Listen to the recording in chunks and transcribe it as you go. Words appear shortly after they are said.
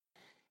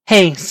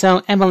Hey,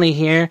 so Emily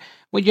here.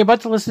 What you're about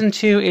to listen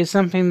to is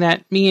something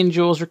that me and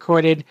Jules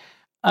recorded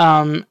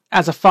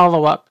as a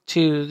follow-up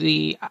to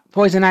the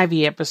Poison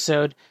Ivy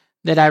episode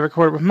that I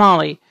recorded with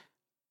Molly.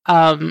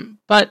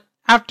 But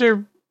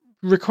after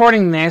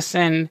recording this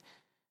and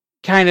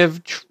kind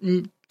of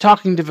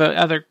talking to the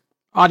other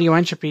Audio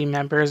Entropy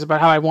members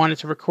about how I wanted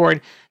to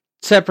record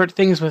separate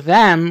things with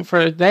them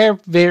for their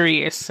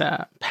various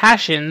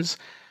passions,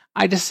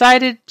 I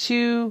decided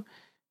to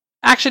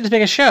actually just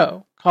make a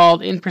show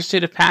called In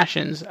Pursuit of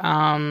Passions.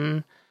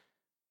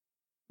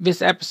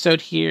 This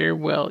episode here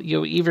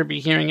you'll either be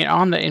hearing it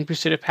on the In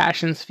Pursuit of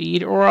Passions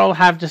feed, or I'll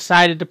have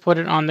decided to put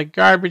it on the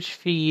garbage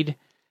feed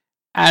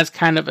as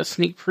kind of a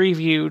sneak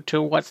preview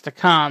to what's to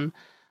come.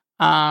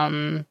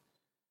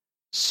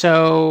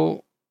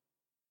 So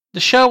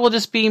the show will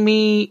just be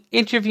me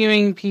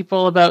interviewing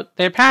people about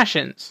their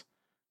passions,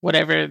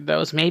 whatever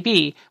those may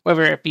be,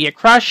 whether it be a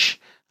crush,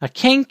 a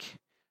kink,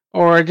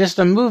 or just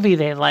a movie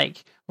they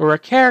like, or a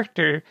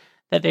character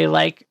that they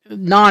like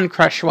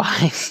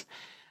non-crush-wise.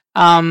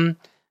 I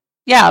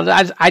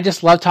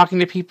just love talking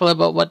to people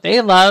about what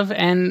they love,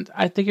 and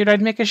I figured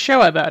I'd make a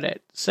show about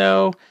it.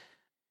 So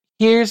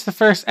here's the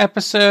first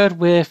episode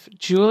with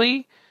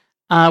Julie,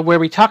 where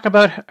we talk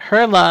about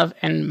her love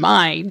and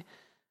mine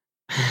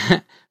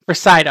for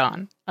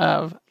Sidon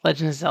of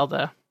Legend of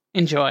Zelda.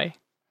 Enjoy.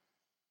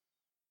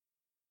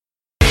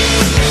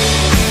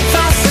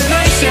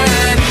 Fascination,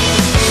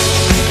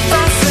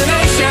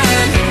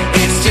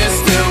 it's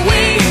just the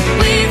way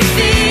we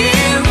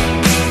feel.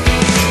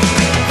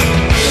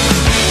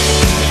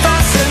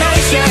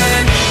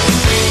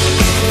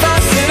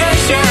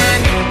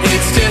 Fascination,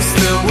 it's just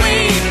the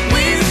way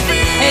we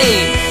feel.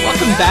 Hey,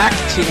 welcome back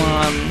to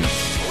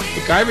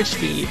the garbage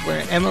feed,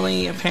 where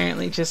Emily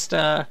apparently just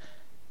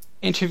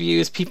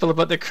interviews people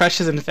about their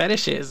crushes and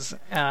fetishes.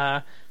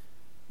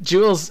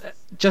 Jules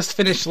just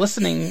finished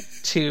listening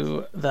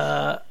to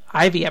the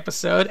Ivy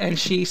episode, and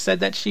she said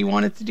that she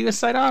wanted to do a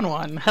Sidon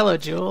one. Hello,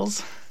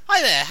 Jules. Hi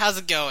there, how's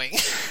it going?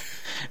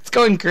 It's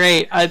going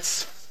great.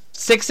 It's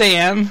 6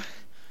 a.m.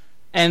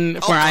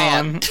 and where I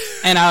am,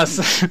 and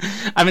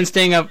I've been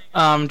staying up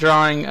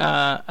drawing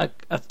a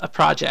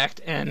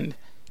project, and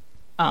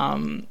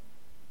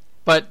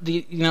but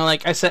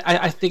like I said,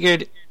 I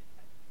figured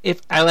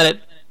if I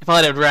let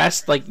it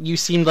rest, like, you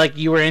seemed like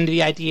you were into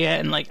the idea,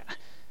 and like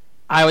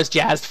I was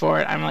jazzed for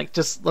it. I'm like,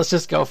 let's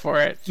just go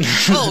for it.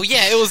 Oh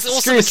yeah, it was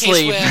also the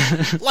sleep.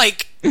 case where,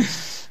 like,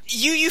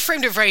 you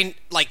framed it very,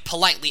 like,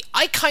 politely.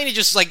 I kind of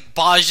just, like,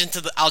 barged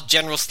into our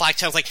general Slack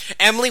channel. I was like,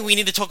 Emily, we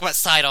need to talk about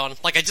Sidon.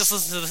 Like, I just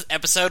listened to this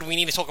episode, we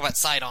need to talk about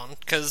Sidon,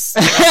 because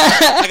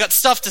I got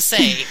stuff to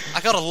say.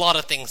 I got a lot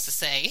of things to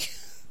say.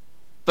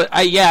 But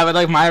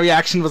my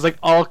reaction was like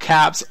all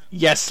caps,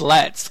 yes,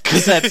 let's,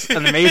 because that's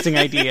an amazing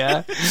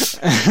idea.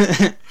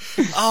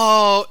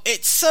 Oh,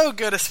 it's so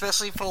good,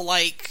 especially for,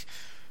 like,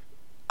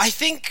 I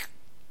think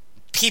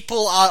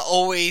people are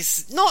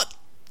always not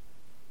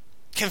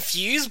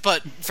confused,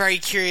 but very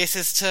curious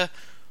as to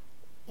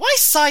why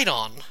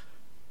Sidon?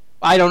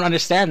 I don't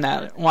understand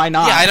that. Why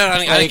not? Yeah, I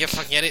don't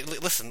get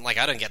it. Listen, like,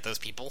 I don't get those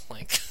people.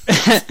 Like,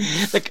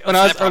 like when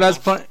I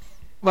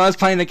was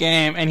playing the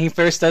game, and he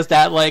first does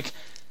that, like,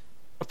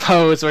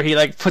 pose where he,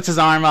 like, puts his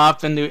arm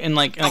up and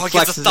flexes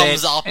gets a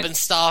thumbs it, up and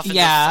stuff, and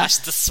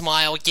the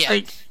smile. Yeah,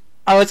 like,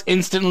 I was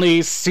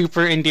instantly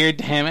super endeared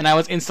to him, and I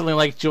was instantly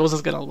like, Jules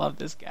is gonna love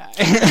this guy.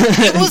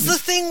 It was the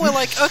thing where,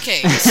 like,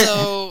 okay,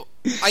 so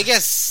I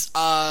guess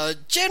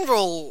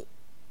general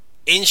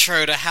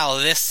intro to how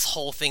this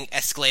whole thing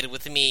escalated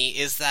with me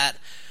is that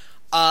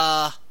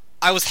I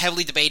was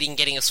heavily debating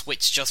getting a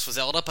Switch just for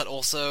Zelda, but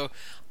also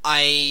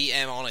I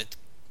am on a,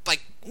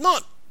 like,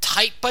 not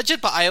tight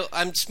budget, but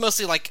I'm just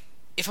mostly like,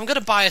 if I'm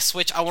gonna buy a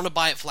Switch, I want to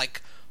buy it for,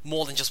 like,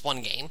 more than just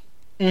one game.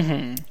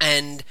 Mm-hmm.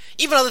 And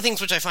even other things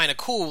which I find are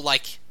cool,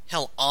 like,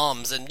 hell,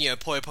 ARMS and, Puyo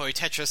Puyo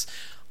Tetris,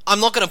 I'm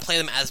not going to play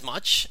them as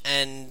much,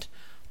 and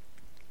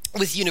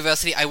with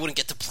university, I wouldn't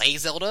get to play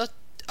Zelda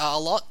a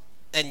lot,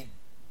 and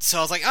so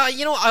I was like,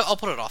 I'll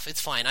put it off,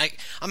 it's fine.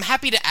 I'm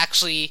happy to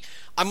actually,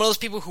 I'm one of those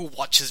people who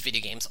watches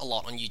video games a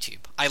lot on YouTube.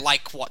 I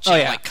like watching,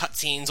 like,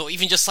 cutscenes, or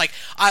even just, like,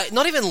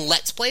 not even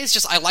Let's Plays,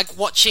 just I like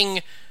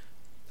watching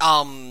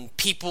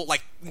people,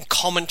 like,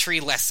 commentary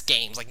less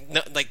games,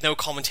 like no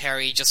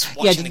commentary, just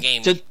watching the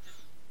game,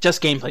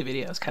 just gameplay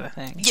videos kind of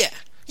thing.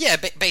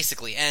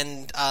 Basically,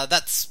 and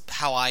that's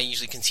how I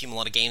usually consume a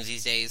lot of games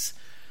these days,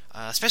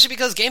 especially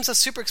because games are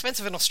super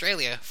expensive in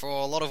Australia for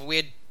a lot of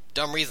weird,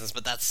 dumb reasons,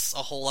 but that's a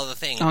whole other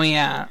thing. Oh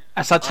yeah,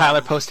 I saw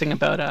Tyler posting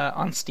about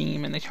on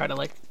Steam, and they try to,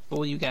 like,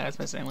 fool you guys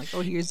by saying, like,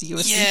 oh, here's the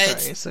USD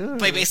price.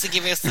 By basically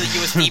giving us the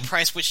USD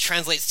price, which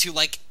translates to,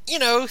 like,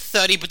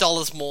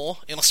 $30 more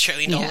in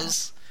Australian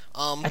dollars.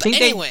 I think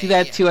they do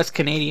that to us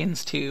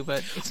Canadians too,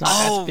 but it's not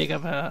as big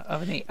of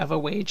a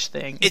wage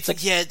thing. It's like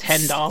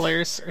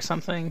 $10 or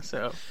something,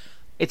 so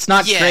it's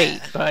not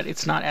great, but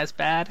it's not as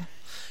bad.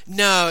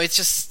 No,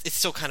 it's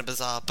still kind of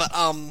bizarre. But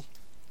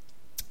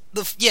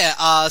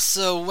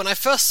so when I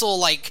first saw,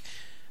 like,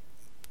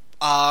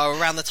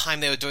 around the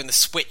time they were doing the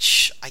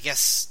Switch, I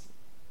guess,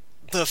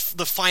 the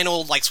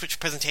final like Switch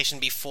presentation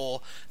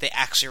before they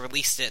actually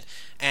released it,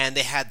 and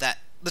they had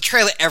the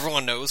trailer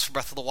everyone knows for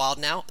Breath of the Wild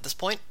now at this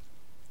point,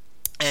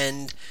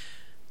 and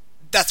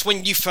that's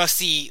when you first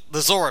see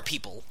the Zora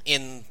people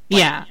in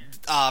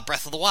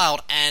Breath of the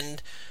Wild,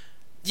 and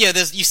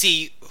you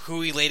see who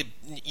we later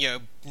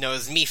know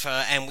as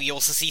Mipha, and we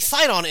also see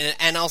Sidon in it,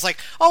 and I was like,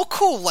 oh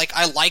cool, like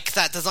I like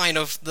that design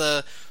of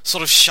the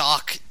sort of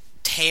shark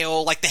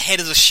tail, like the head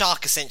is a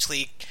shark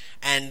essentially,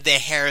 and their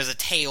hair is a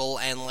tail,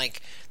 and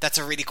like that's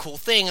a really cool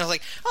thing. I was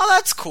like, oh,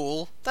 that's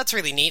cool, that's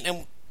really neat,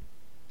 and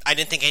I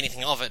didn't think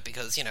anything of it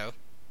because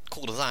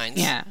cool designs.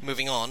 Yeah.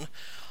 Moving on,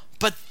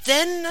 but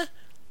then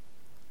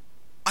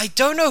I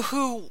don't know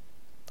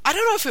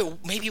if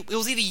maybe it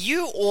was either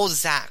you or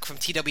Zach from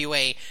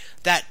TWA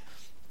that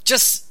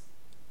just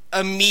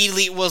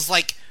immediately was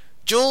like,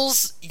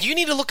 Jules, you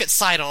need to look at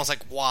Sidon. I was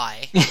like,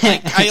 why?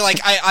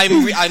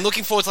 I'm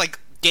looking forward to like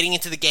getting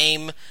into the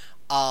game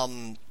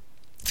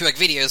through like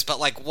videos, but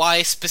like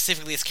why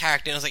specifically this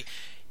character? And I was like,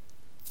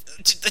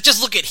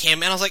 just look at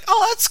him, and I was like,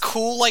 oh, that's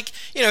cool. Like,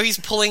 he's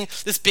pulling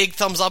this big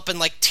thumbs up and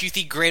like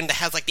toothy grin that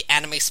has like the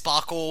anime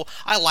sparkle.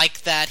 I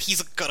like that.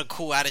 He's got a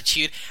cool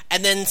attitude.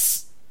 And then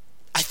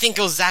I think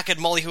it was Zach and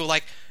Molly who were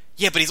like,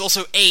 yeah, but he's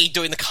also A,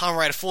 doing the Kamen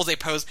Rider Forze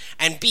pose,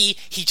 and B,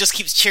 he just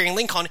keeps cheering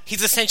Link on.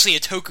 He's essentially a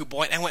Toku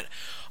boy. And I went,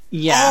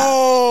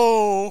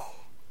 oh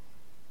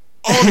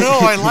no,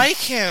 I like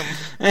him.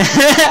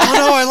 Oh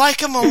no, I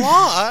like him a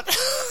lot.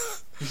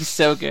 He's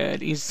so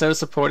good. He's so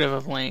supportive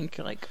of Link,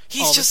 like,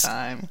 he's all just, the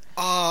time.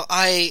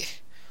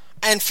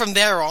 And from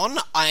there on,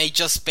 I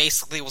just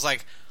basically was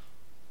like,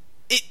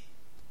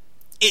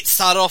 it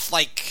started off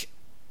like,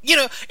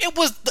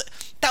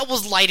 that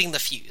was lighting the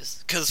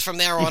fuse, because from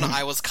there on,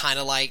 I was kind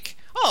of like,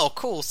 oh,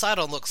 cool,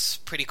 Sidon looks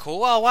pretty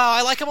cool. Oh, wow,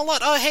 I like him a lot.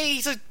 Oh, hey,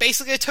 he's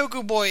basically a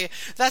Toku boy.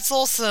 That's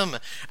awesome.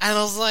 And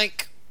I was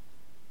like,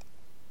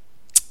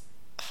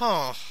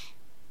 I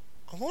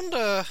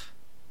wonder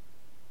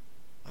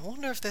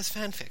if there's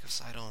fanfic of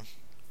Sidon.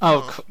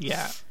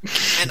 Yeah.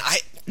 And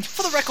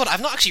for the record,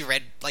 I've not actually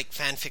read like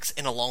fanfics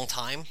in a long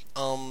time.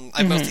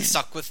 I've mostly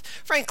stuck with,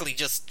 frankly,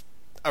 just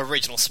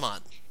original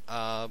smut.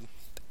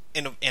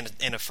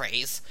 In a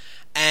phrase,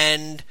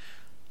 and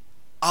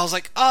I was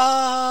like,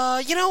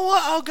 you know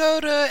what? I'll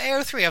go to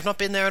Air 3. I've not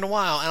been there in a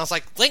while. And I was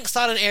like, Link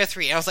started in Air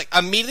 3. And I was like,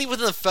 immediately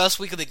within the first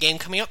week of the game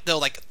coming up, there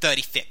were like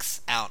 30 fics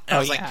out. And I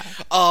was like,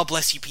 oh,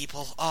 bless you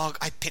people. Oh,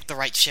 I picked the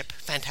right ship.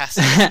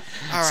 Fantastic.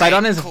 All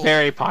Sidon right, is cool. a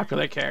very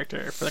popular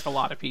character for like a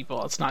lot of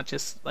people. It's not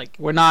just like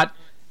we're not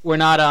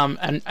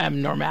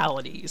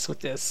abnormalities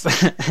with this.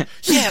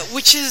 Yeah,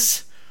 which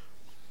is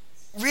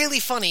really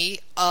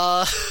funny.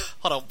 Hold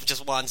on,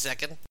 just 1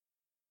 second.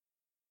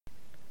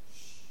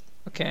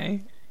 Okay.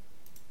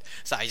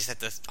 So I just had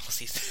to. Oh,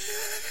 see,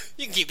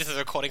 you can keep this in the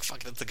recording.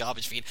 Fuck, it's a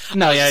garbage feed.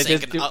 No, I yeah, was saying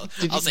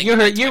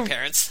goodbye to my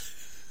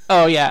parents.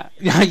 Oh yeah,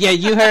 yeah.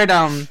 You heard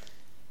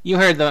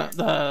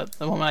the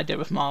one I did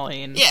with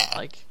Molly, and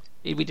like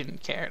we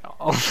didn't care at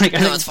all. Like,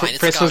 no, it's fine.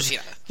 Pris was, you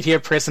could hear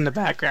Pris in the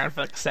background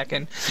for like a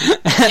second.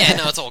 Yeah,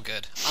 no, it's all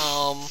good.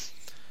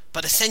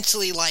 But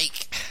essentially,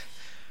 like,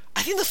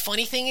 I think the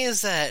funny thing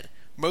is that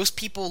most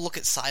people look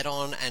at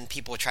Sidon and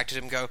people attracted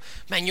to him go,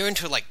 man, you're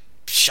into like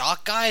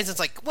shark guys. It's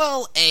like,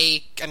 well,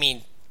 I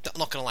mean, I'm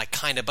not gonna like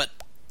kinda, but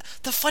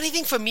the funny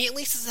thing for me at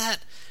least is that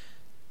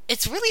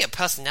it's really a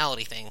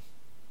personality thing.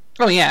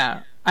 Oh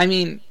yeah, I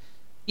mean,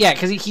 yeah,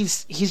 because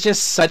he's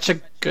just such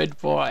a good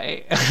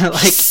boy. Like,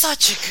 he's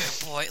such a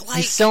good boy. Like,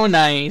 he's so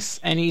nice,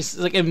 and he's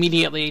like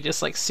immediately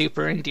just like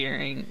super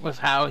endearing with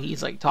how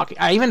he's like talking.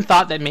 I even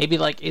thought that maybe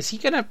like, is he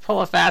gonna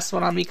pull a fast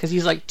one on me because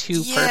he's like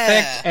too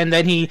perfect? And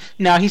then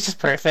he's just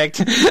perfect.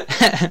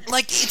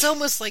 Like, it's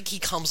almost like he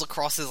comes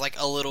across as like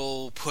a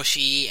little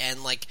pushy,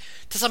 and like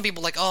to some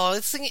people like, oh,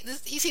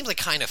 he seems like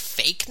kind of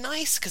fake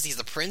nice because he's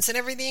the prince and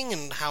everything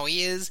and how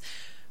he is.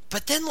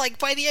 But then like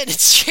by the end,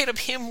 it's straight up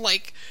him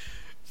like.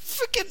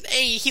 Freaking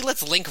he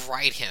lets Link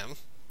ride him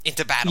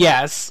into battle.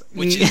 Yes,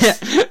 which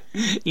is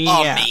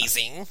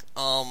amazing.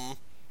 I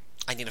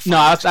need to.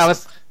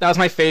 That was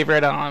my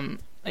favorite.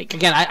 Like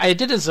again, I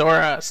did a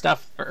Zora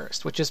stuff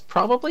first, which is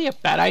probably a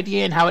bad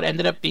idea, and how it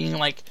ended up being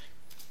like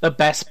the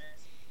best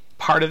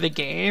part of the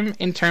game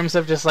in terms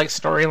of just like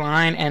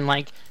storyline and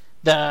like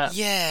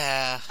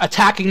the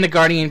attacking the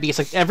Guardian Beast.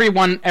 Like every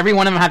one of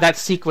them had that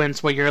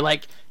sequence where you're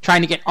like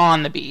trying to get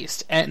on the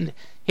beast, and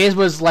his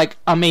was like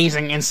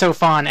amazing and so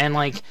fun, and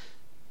like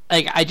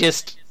I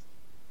just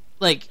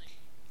like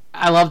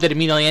I loved it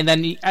immediately. And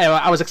then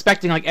I was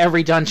expecting like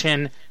every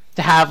dungeon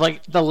to have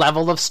like the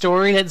level of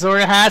story that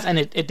Zora has, and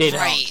it did.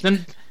 Right.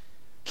 Then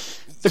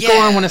the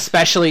Goron one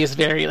especially is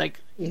very like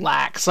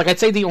lax. Like I'd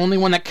say the only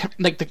one that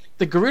like the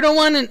Gerudo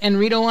one and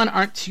Rito one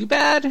aren't too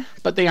bad,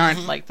 but they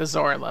aren't like the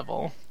Zora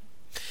level.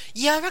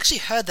 Yeah, I've actually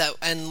heard that,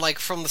 and like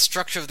from the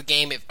structure of the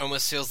game, it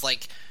almost feels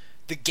like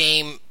the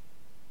game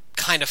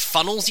kind of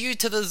funnels you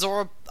to the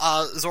Zora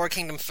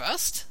Kingdom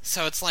first.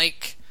 So it's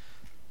like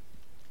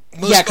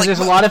because there's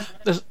a lot of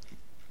like,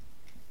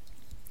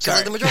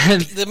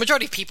 the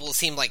majority of people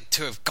seem like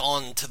to have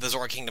gone to the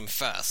Zora Kingdom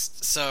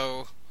first.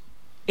 So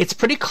it's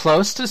pretty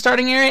close to the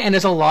starting area, and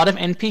there's a lot of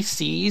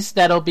NPCs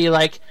that'll be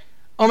like,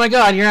 oh my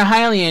god, you're a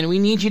Hylian, we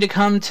need you to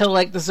come to,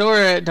 like, the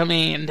Zora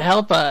domain to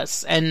help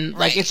us. And,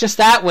 like, it's just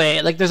that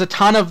way. Like, there's a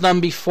ton of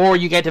them before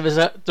you get to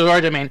the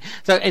Zora domain.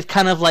 So it's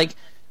kind of like,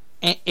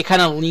 it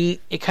kind of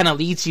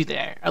leads you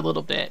there a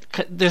little bit.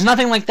 There's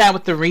nothing like that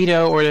with the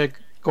Rito or the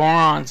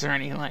Gorons or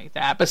anything like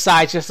that,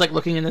 besides just, like,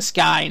 looking in the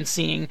sky and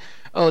seeing,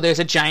 oh, there's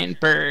a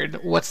giant bird,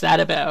 what's that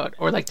about?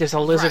 Or, like, there's a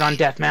lizard on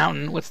Death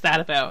Mountain, what's that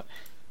about?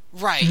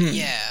 Right,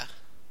 yeah.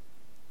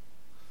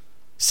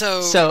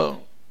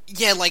 So,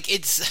 yeah, like,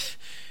 it's...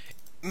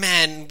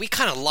 Man, we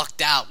kind of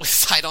lucked out with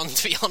Sidon,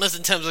 to be honest,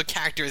 in terms of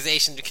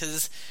characterization,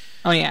 because...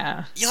 Oh,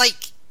 yeah. You're like...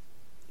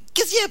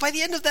 Because, yeah, by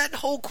the end of that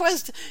whole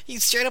quest,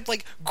 he's straight up,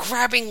 like,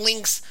 grabbing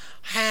Link's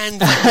hand,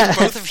 like, with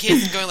both of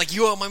his, and going, like,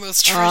 you are my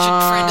most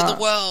treasured friend in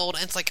the world,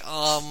 and it's like,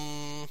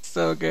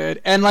 So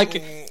good. And, like,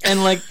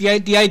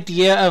 the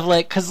idea of,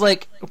 like... Because,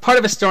 like, part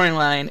of a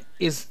storyline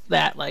is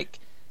that, like,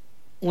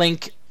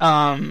 Link,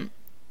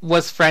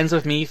 was friends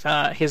with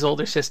Mipha, his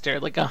older sister,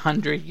 like,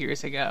 100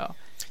 years ago.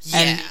 Yeah.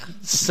 And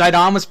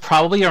Sidon was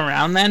probably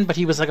around then, but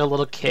he was like a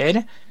little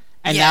kid,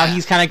 and now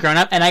he's kind of grown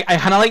up. And I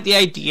kind of like the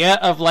idea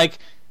of, like,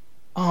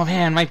 oh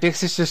man, my big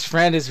sister's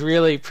friend is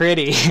really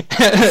pretty.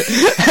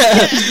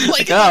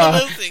 Like,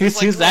 oh, things,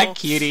 who's that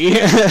cutie?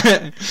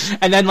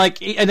 and then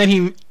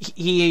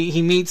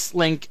he meets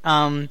Link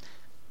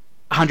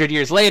 100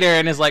 years later,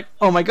 and is like,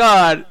 oh my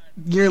god,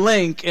 you're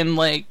Link, and,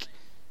 like,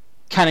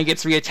 kind of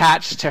gets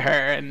reattached to her,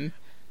 and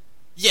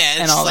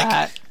and all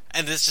that.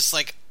 And it's just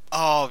like,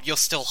 oh, you're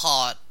still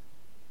hot.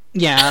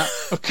 Yeah.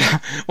 Okay.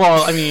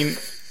 Well, I mean,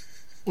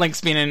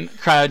 Link's been in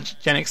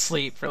cryogenic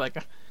sleep for, like,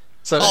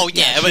 so. Oh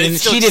yeah, but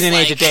it's still she just didn't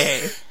like, age a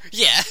day.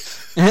 Yeah.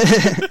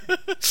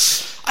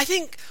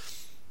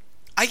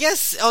 I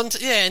guess in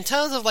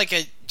terms of, like,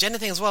 a gender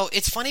thing as well,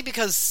 it's funny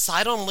because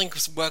Sidon Link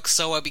works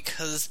so well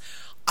because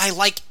I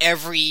like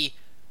every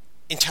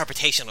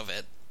interpretation of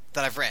it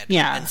that I've read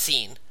and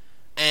seen,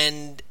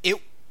 and it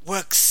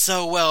works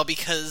so well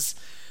because,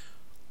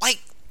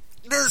 like,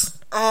 there's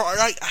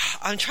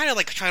I'm trying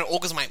to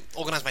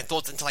organize my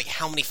thoughts into, like,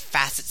 how many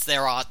facets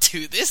there are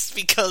to this,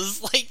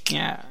 because, like,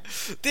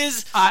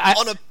 there's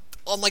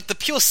on like the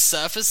pure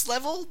surface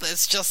level,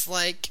 there's just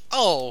like,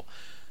 oh,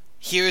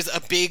 here's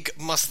a big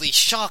muscly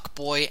shark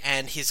boy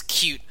and his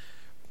cute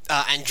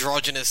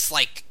androgynous,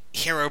 like,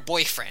 hero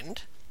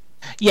boyfriend.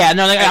 Yeah,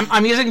 no, like,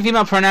 I'm using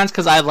female pronouns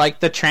because I like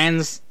the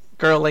trans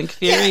girl Link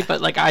theory, but,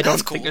 like, I don't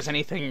think there's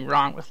anything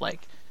wrong with, like,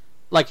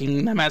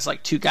 liking them as,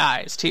 like, two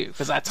guys too,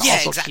 because that's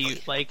also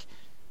cute. Like,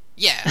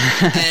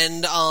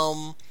 and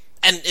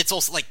it's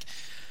also, like,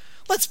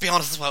 let's be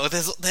honest as well,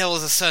 there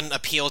was a certain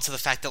appeal to the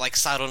fact that, like,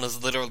 Sidon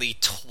is literally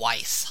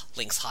twice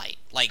Link's height,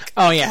 like,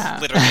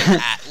 literally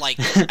at, like,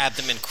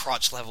 abdomen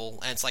crotch level,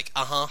 and it's like,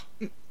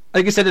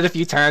 like I said it a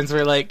few times,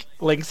 where, like,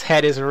 Link's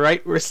head is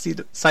right where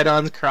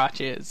Sidon's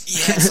crotch is.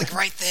 Yeah, it's, like,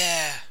 right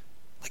there,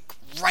 like,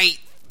 right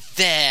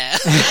there.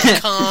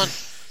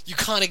 You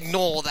can't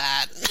ignore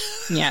that.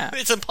 Yeah.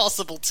 It's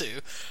impossible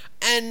to.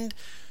 And,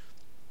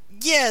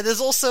 yeah, there's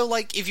also,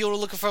 like, if you're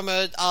looking from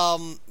a,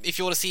 if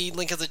you want to see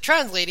Link as a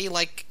trans lady,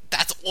 like,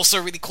 that's also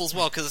really cool as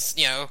well, because,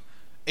 you know,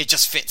 it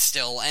just fits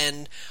still.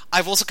 And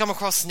I've also come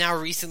across now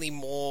recently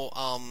more,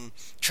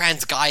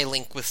 trans guy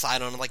Link with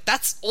Sidon, like,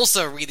 that's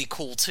also really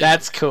cool, too.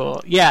 That's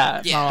cool.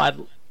 Yeah. No, I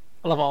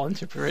love all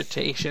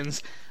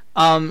interpretations.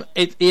 And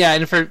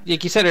for,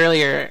 like you said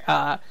earlier,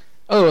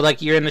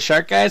 like, you're in the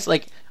shark guys,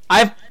 like,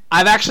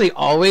 I've actually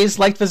always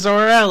liked the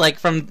Zora, like,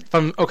 from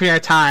Ocarina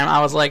of Time.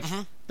 I was like,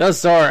 those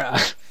Zora.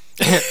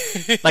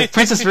 Like,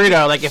 Princess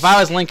Ruto, like, if I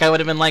was Link, I would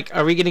have been like,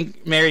 are we getting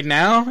married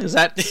now? Is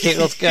that... Okay,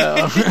 let's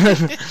go.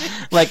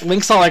 Like,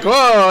 Link's all like,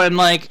 whoa, and,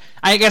 like,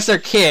 I guess they're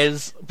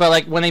kids, but,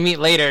 like, when they meet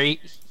later,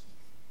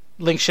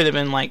 Link should have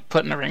been, like,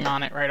 putting a ring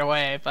on it right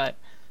away, but...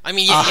 I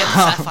mean, yeah, you get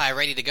the Sapphire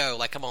ready to go,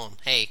 like, come on,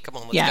 let's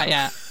go.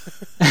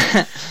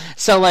 Yeah.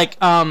 So, like,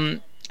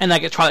 and,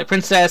 like, a Twilight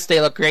Princess,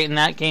 they look great in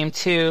that game,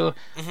 too.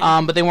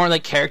 But they weren't,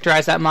 like,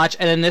 characterized that much.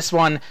 And in this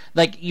one,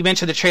 like, you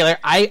mentioned the trailer,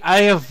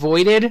 I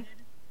avoided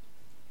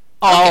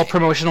all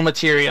promotional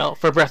material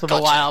for Breath of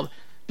the Wild,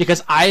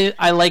 because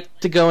I like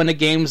to go into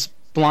games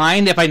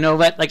blind if I know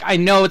that, like, I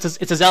know it's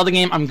a Zelda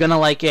game, I'm gonna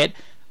like it,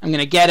 I'm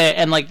gonna get it,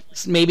 and, like,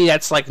 maybe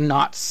that's, like,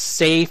 not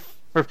safe.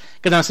 Because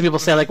I know some people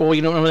say, like, well,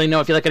 you don't really know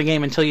if you like a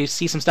game until you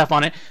see some stuff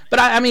on it. But,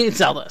 I mean, it's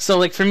Zelda. So,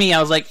 like, for me,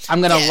 I was like,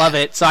 I'm gonna love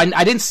it. So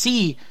I didn't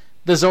see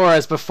the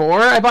Zoras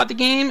before I bought the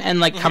game, and,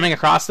 like, coming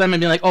across them and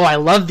being like, oh, I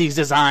love these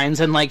designs,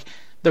 and, like,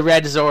 the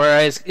red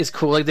Zora is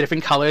cool, like, the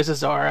different colors of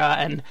Zora,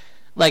 and,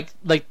 like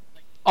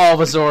all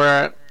the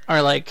Zora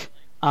are, like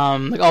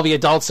all the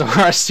adult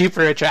Zora are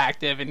super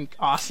attractive and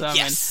awesome.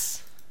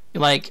 Yes.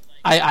 And, like,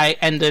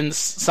 and then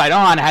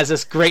Sidon has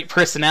this great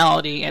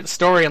personality and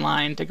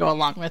storyline to go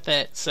along with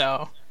it,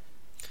 so,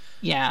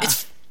 yeah.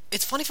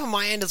 It's funny from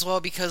my end as well,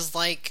 because,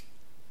 like,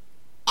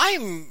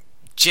 I'm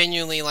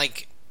genuinely,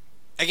 like,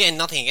 again,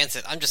 nothing against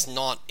it, I'm just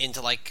not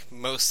into, like,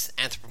 most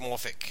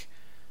anthropomorphic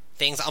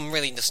things. I'm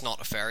really just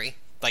not a furry.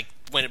 Like,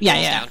 when it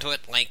boils down to it,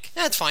 like,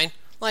 it's fine.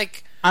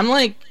 Like, I'm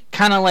like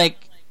kind of like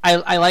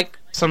I like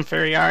some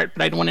furry art,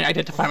 but I don't want to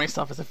identify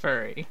myself as a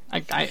furry. I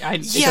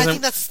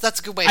think that's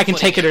a good way. I can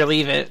take it or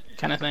leave it,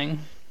 kind of thing.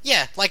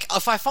 Yeah, like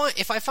if I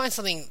find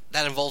something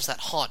that involves that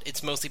hot,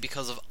 it's mostly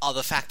because of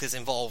other factors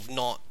involved,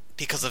 not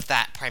because of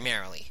that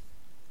primarily.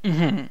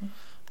 Mm-hmm.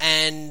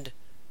 And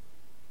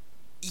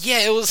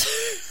yeah, it was.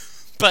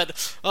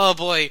 But oh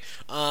boy,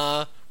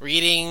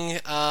 reading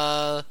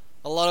a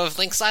lot of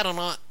Link Sidon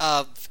art,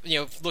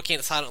 looking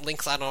at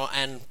Link Sidon art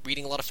and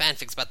reading a lot of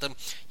fanfics about them,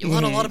 you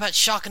learn a lot about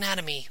shark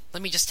anatomy.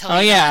 Let me just tell you. Oh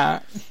yeah,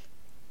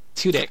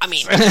 2 dicks. I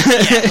mean, yeah,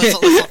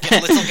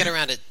 let's not get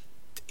around it.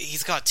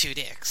 He's got 2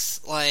 dicks.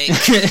 Like,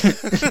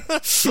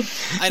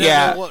 I don't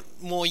know what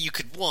more you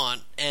could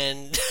want,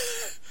 and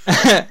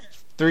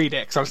 3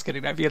 dicks. I'm just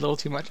kidding. That'd be a little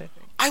too much, I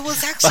think. I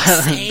was actually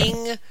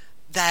saying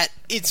that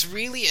it's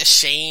really a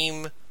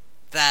shame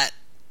that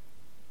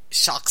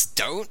sharks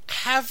don't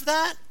have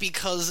that,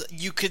 because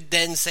you could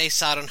then say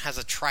Sidon has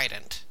a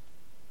trident.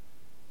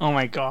 Oh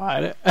my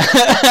god. Kind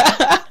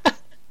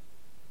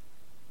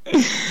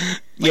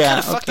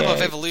of fucked up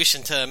of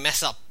evolution to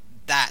mess up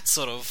that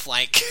sort of,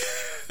 like...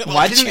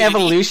 Why didn't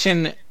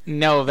evolution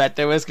know that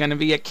there was going to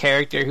be a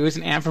character who was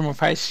an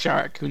anthropomorphized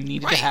shark who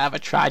needed to have a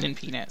trident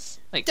penis?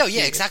 Like, oh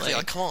yeah, exactly.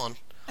 Like, come on.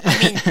 I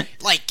mean,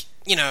 like,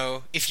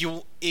 if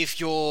your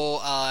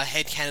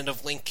headcanon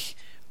of Link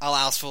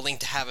allows for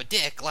Link to have a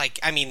dick, like,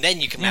 I mean, then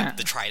you can map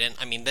the trident.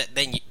 I mean,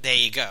 there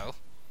you go.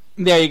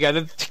 There you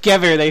go.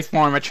 Together they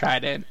form a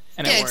trident,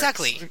 and it works.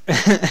 Exactly.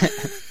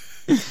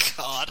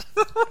 God.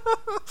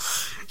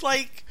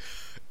 Like,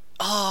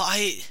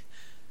 I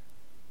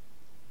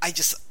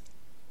just...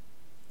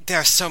 There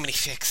are so many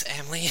fics,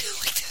 Emily.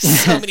 Like, there's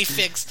so many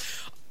fics.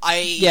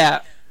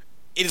 It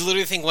is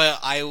literally a thing where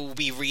I will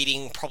be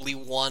reading probably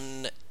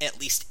one at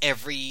least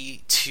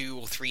every 2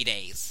 or 3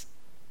 days.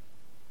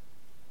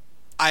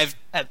 I've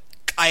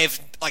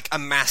like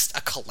amassed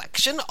a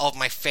collection of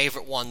my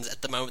favorite ones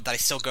at the moment that I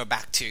still go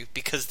back to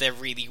because they're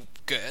really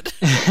good.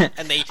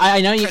 And they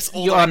I know press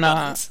all you the on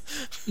buttons.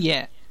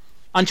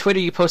 On Twitter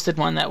you posted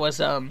one that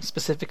was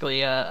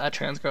specifically a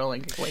trans girl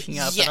waking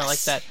up, yes. And I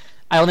like that.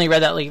 I only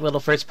read that little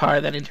first part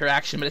of that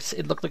interaction, but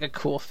it looked like a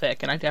cool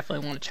fic, and I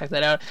definitely want to check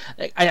that out.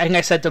 I think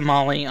I said to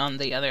Molly on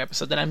the other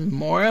episode that I'm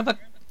more of a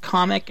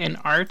comic and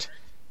art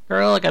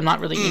girl. Like, I'm not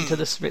really into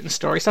this written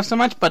story stuff so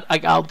much, but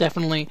I'll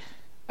definitely...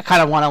 I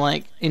kind of want to,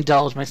 like,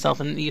 indulge myself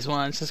in these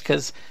ones, just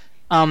because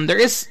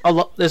there's a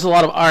lot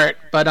of art,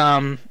 but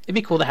it'd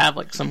be cool to have,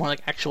 like, some more,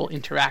 like, actual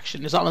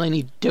interaction. There's not really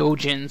any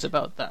doujins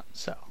about them,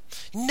 so...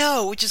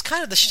 No, which is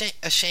kind of a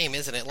shame,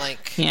 isn't it?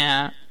 Like,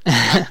 yeah.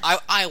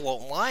 I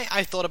won't lie.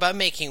 I thought about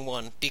making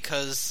one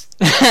because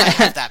I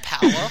have that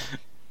power.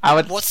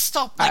 What's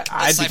stopping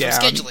aside from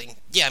scheduling?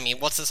 Yeah, I mean,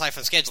 what's aside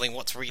from scheduling?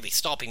 What's really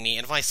stopping me?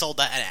 And if I sold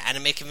that at an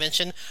anime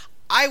convention,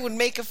 I would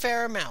make a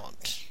fair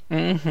amount.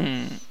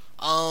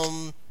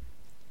 Mm-hmm.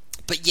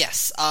 But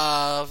yes,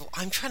 I've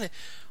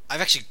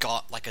actually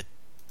got like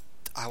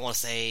I want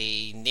to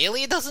say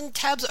nearly a dozen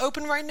tabs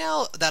open right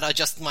now that are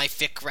just my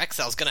fic recs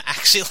I was going to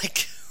actually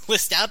like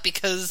list out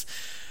because...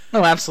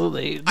 Oh,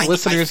 absolutely. The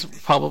listeners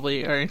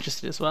probably are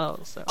interested as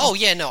well. So. Oh,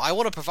 yeah, no, I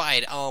want to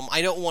provide.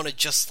 I don't want to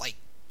just like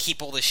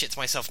keep all this shit to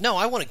myself. No,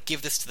 I want to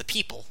give this to the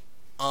people.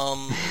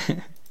 I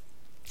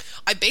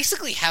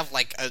basically have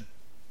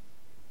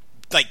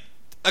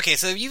okay,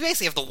 so you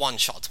basically have the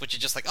one-shots, which are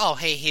just like, oh,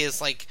 hey,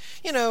 here's, like,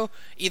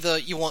 either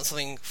you want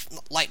something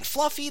light and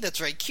fluffy that's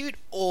very cute,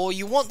 or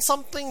you want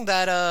something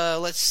that,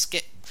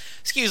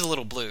 skews a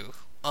little blue.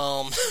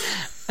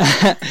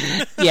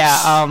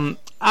 Yeah,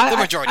 the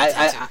majority of the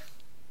time, too.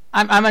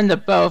 I'm into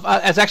both.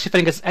 It's actually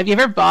funny, because have you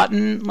ever bought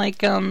like,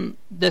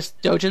 this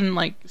doujin,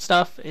 like,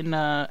 stuff at an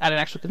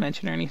actual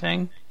convention or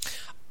anything?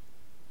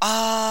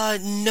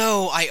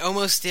 No, I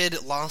almost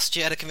did last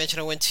year at a convention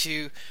I went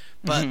to,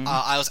 but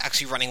I was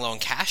actually running low on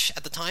cash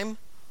at the time.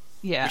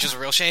 Yeah. Which is a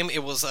real shame.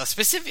 It was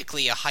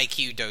specifically a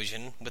Haikyuu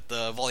doujin with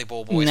the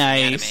volleyball boys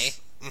nice.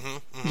 from the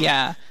anime.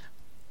 Yeah.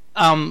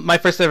 My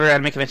first ever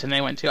anime convention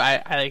I went to,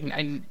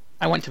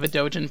 I went to the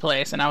doujin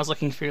place, and I was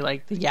looking through,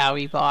 like, the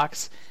yaoi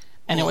box,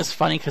 and it was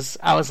funny, because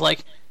I was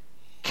like,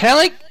 can I,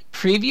 like,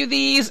 preview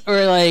these?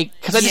 Or, like,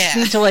 because I just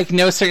need to, like,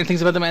 know certain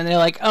things about them, and they're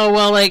like, oh,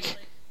 well, like,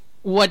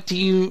 what do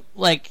you,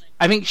 like...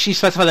 I think she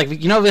specified, like,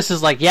 this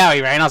is, like,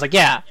 yaoi, right? And I was like,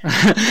 yeah.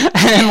 And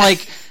then,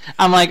 like,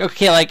 I'm like,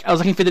 okay, like, I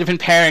was looking for the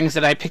different pairings,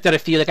 and I picked out a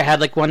few. Like, I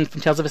had, like, one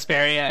from Tales of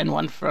Vesperia, and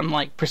one from,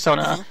 like,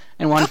 Persona,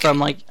 and one from,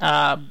 like,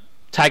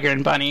 Tiger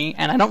and Bunny.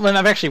 And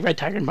I've actually read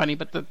Tiger and Bunny,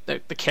 but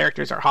the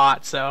characters are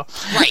hot, so...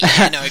 Right,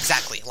 yeah, no,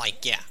 exactly.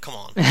 Like, yeah, come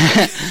on.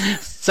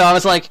 So I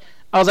was like,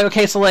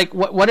 okay, so, like,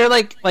 what are,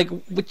 like,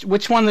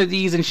 which one are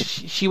these? And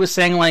she was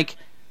saying, like,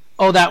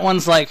 oh, that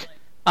one's, like,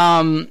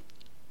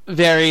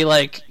 very,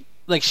 like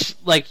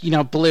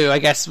blue. I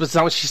guess was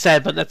not what she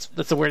said, but that's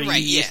the word you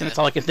used, and it's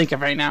all I can think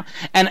of right now.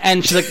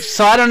 And she's like,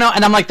 so I don't know,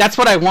 and I'm like, that's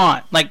what I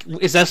want. Like,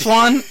 is this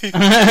one?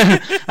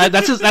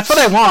 that's what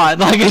I want.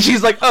 Like, and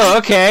she's like, oh,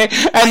 okay.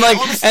 And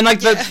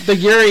the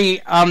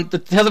Yuri, the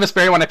Tales of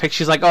Vesperia one I picked,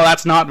 she's like, oh,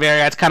 that's not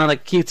very. It's kind of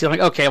like cutesy. I'm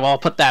like, okay, well, I'll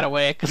put that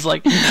away because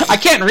like I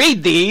can't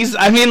read these.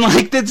 I mean,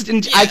 like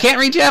I can't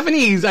read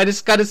Japanese. I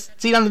just got to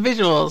see it on the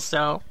visuals.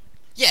 So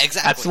yeah,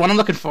 exactly. That's what I'm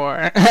looking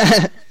for.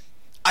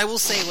 I will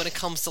say when it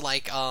comes to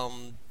like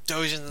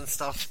doujins and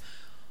stuff,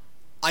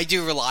 I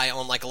do rely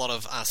on like a lot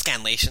of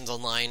scanlations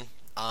online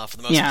for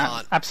the most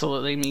part. Yeah,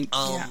 absolutely.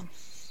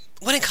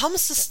 When it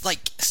comes to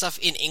like stuff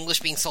in English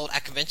being sold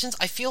at conventions,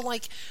 I feel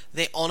like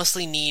they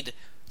honestly need,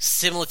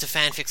 similar to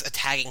fanfics, a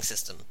tagging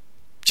system.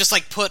 Just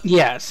like put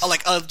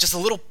just a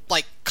little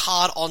like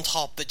card on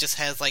top that just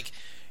has like,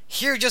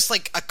 here just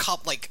like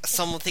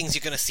some things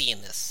you're gonna see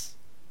in this.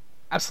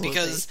 Absolutely.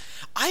 Because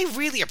I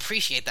really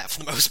appreciate that for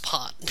the most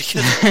part,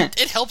 because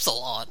it helps a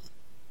lot.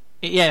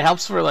 Yeah, it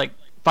helps for like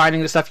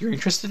finding the stuff you're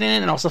interested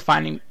in, and also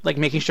finding like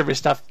making sure there's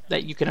stuff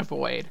that you can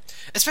avoid.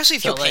 Especially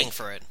if you're paying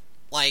for it.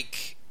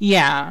 Like,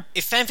 yeah,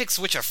 if fanfics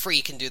which are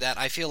free can do that,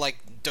 I feel like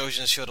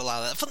doujins should allow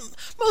that. For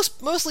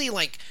mostly,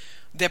 like,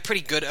 they're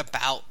pretty good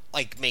about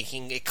like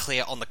making it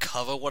clear on the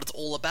cover what it's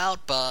all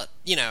about, but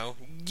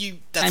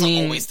that's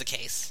not always the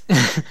case.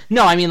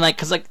 No, I mean, like,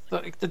 because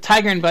like the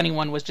Tiger and Bunny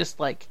one was just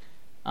like,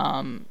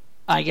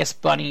 I guess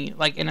Bunny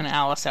like in an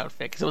Alice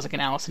outfit, because it was like an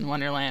Alice in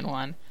Wonderland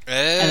one. Oh.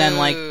 And then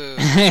like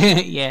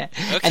yeah,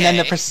 okay. And then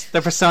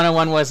the Persona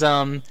one was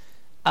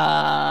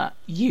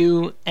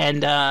you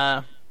and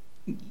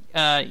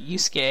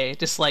Yusuke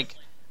just like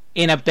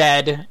in a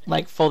bed,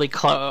 like fully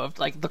clothed,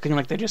 like looking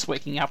like they're just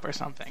waking up or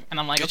something. And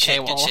I'm like, good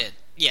shit.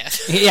 Yeah.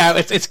 Yeah,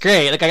 it's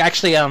great. Like I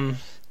actually I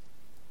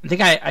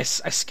think I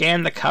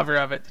scanned the cover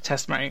of it to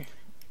test my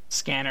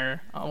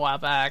scanner a while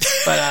back,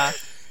 but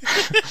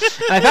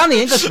I found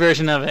the English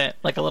version of it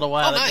like a little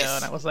while ago,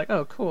 and I was like,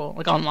 oh, cool.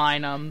 Like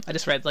online, I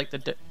just read like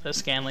the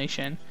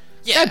scanlation.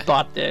 Yeah, I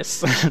bought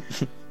this.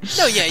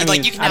 No, yeah, I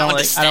mean, you can now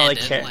understand I don't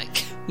it. care.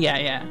 Like...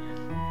 Yeah.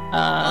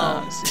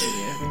 Let's see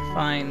if I can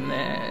find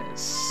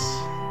this.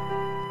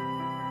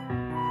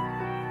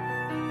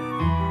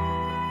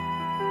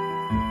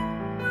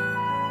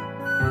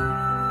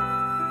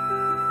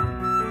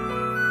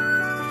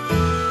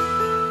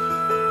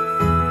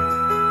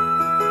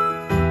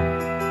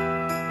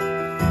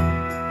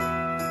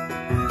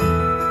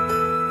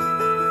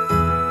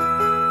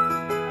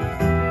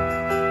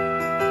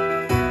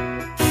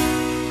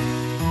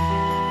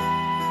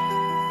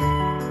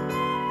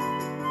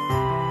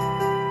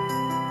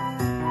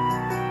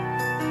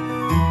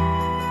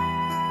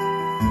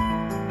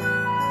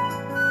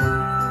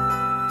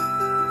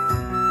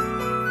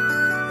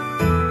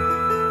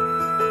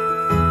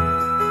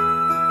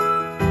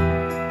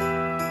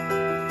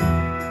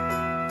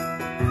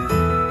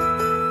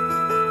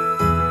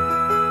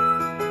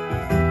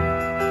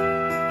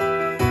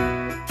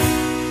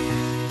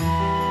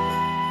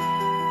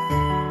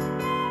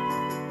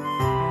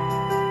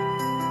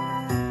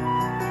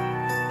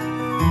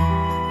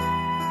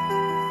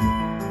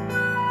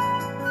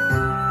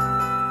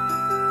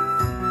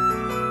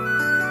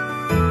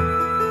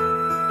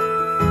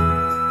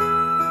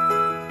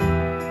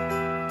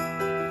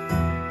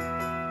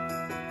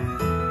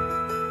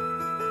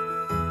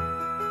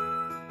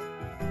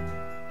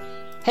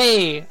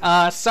 Hey,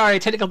 sorry,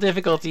 technical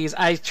difficulties.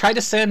 I tried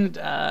to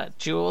send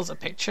Jules a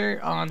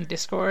picture on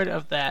Discord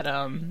of that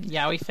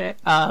yaoi fit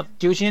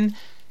doujin.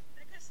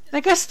 I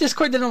guess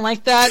Discord didn't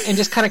like that and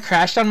just kind of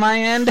crashed on my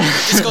end.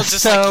 Discord's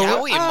just like,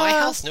 yaoi in my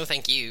house? No,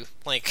 thank you.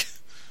 Like,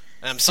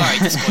 I'm sorry,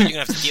 Discord, you're gonna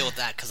have to deal with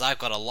that because I've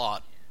got a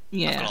lot.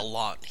 Yeah, I've got a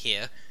lot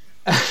here.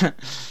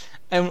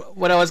 And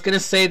what I was gonna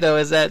say though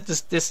is that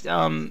this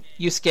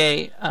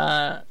Yusuke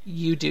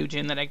Yu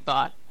doujin that I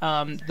bought,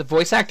 the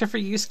voice actor for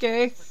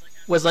Yusuke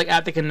was like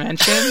at the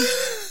convention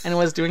and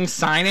was doing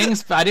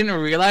signings, but I didn't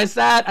realize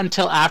that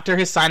until after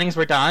his signings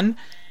were done,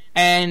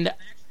 and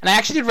I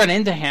actually did run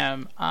into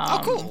him. Oh,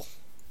 cool!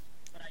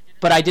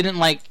 But I didn't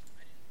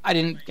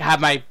have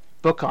my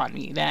book on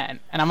me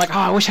then, and I'm like, oh,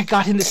 I wish I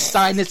got him to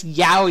sign this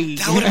yaoi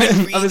that would have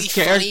been really of his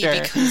character.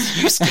 Funny because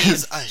Yusuke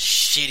is a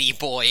shitty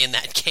boy in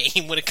that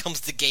game when it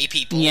comes to gay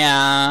people.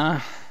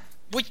 Yeah,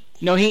 Which...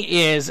 no,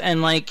 he is,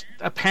 and like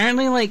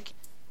apparently like.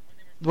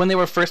 When they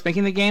were first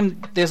making the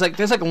game, there's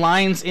like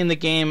lines in the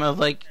game of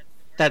like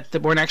that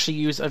weren't actually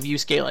used of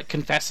Yusuke like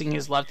confessing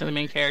his love to the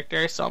main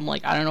character. So I'm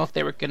like, I don't know if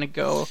they were gonna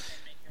go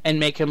and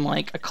make him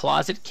like a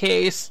closet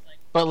case,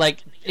 but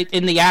like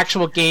in the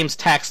actual game's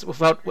text,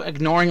 without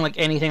ignoring like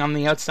anything on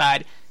the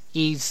outside,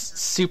 he's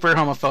super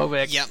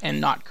homophobic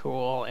and not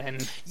cool,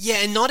 and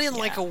and not in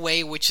like a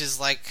way which is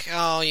like,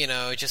 oh,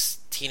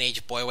 just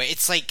teenage boy way.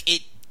 It's like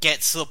it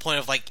gets to the point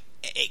of like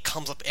it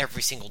comes up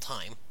every single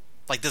time.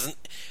 Like,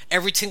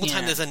 every single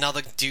time there's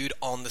another dude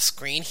on the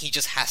screen, he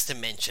just has to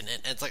mention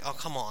it. And it's like, oh,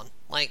 come on.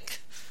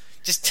 Like,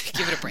 just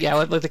give it a break.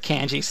 Yeah, with the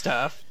kanji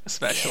stuff,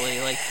 especially.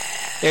 Like,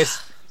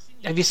 there's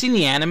have you seen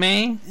the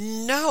anime?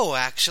 No,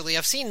 actually.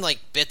 I've seen, like,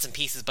 bits and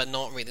pieces, but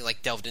not really,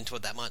 like, delved into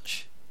it that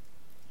much.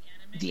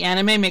 The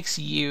anime makes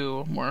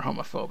you more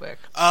homophobic.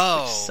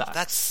 Oh,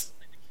 that's...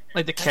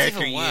 Like, the that's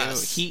character even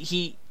worse.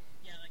 he...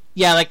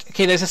 Yeah, like,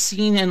 okay, there's a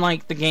scene in,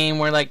 like, the game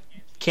where, like,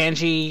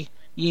 Kanji,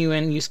 you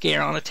and Yusuke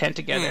are on a tent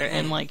together,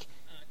 and, like,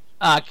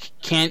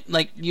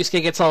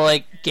 Yusuke gets all,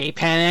 like, gay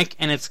panic,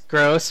 and it's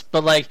gross,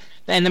 but, like,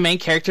 and the main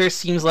character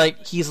seems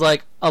like he's,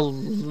 like, a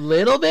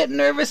little bit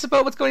nervous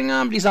about what's going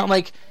on, but he's not,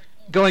 like,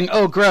 going,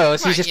 oh,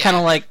 gross. He's just kind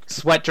of, like,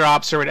 sweat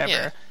drops or whatever.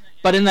 Yeah.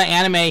 But in the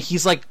anime,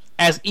 he's, like,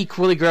 as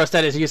equally grossed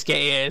out as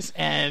Yusuke is,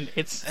 and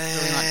it's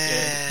really not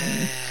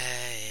good.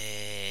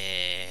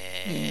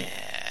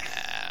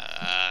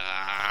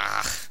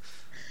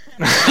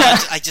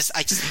 I just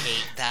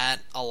hate that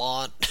a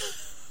lot.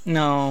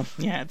 No,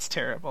 yeah, it's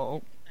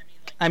terrible.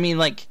 I mean,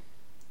 like,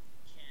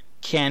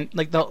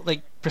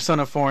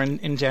 Persona 4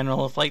 in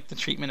general, of like the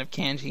treatment of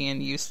Kanji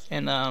and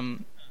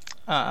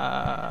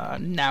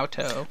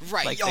Naoto.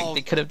 Right. Like,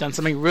 they could have done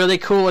something really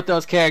cool with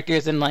those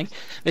characters, and like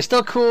they're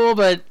still cool,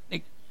 but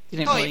it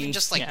didn't really. Even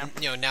just like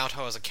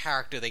Naoto as a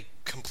character, they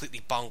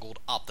completely bungled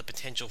up the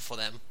potential for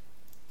them.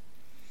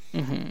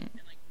 Mm-hmm.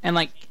 And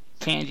like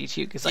Kanji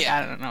too, because like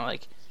I don't know,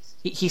 like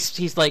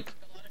he's like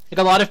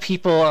a lot of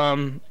people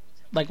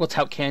like will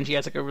tout Kanji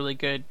as like a really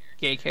good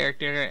gay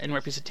character and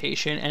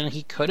representation, and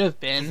he could have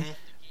been,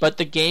 but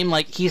the game,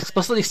 like, he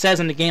explicitly says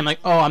in the game, like,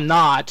 oh, I'm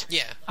not.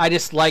 Yeah. I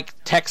just like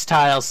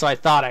textiles, so I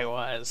thought I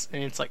was.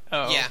 And it's like,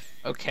 oh,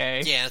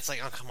 okay. Yeah, it's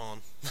like, oh, come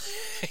on.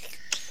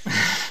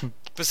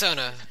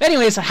 Persona.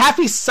 Anyways,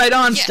 happy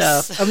Sidon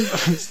stuff.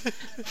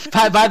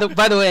 By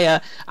the way,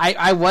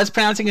 I was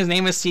pronouncing his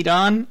name as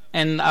Sidon,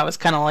 and I was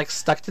kind of like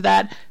stuck to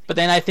that. But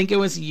then I think it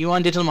was you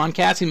on Digital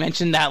Moncast who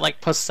mentioned that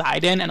like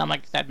Poseidon, and I'm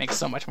like, that makes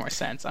so much more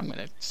sense. I'm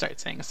gonna start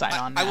saying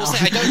Sidon now. I will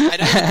say I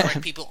don't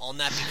correct people on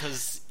that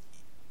because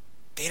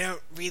they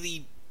don't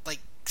really like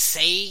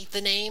say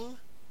the name.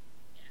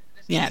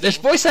 Yeah, there's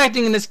voice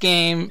acting in this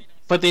game,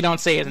 but they don't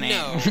say his name.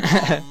 No.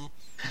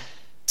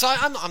 So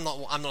I'm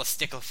not a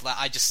stickler for that.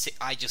 I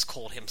just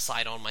called him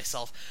Sidon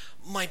myself.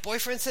 My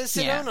boyfriend says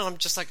Sidon, and I'm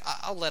just like,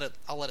 I'll let it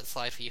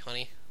slide for you,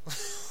 honey.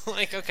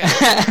 Like, okay.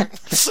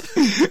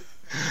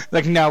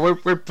 Like, no,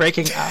 we're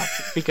breaking up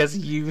because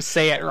you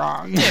say it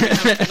wrong. Yeah, we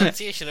have a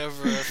pronunciation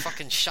over a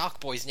fucking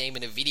Shark Boy's name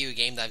in a video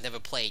game that I've never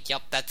played.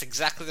 Yup, that's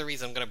exactly the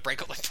reason I'm gonna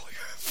break up my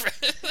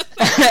boyfriend.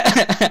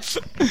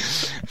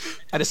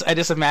 I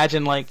just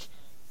imagine like,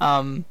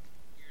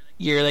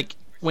 you're like,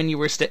 when you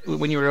were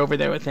over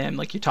there with him,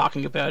 like, you're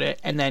talking about it,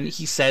 and then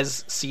he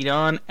says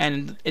Sidon,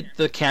 and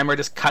the camera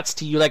just cuts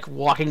to you like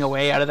walking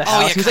away out of the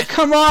house. He's like,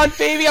 "Come on,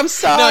 baby, I'm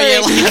sorry." No,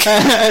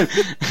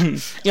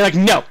 you're like,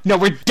 no,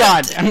 we're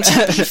done.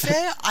 To be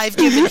fair, I've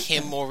given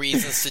him more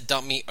reasons to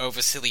dump me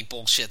over silly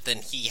bullshit than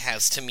he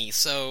has to me.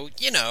 So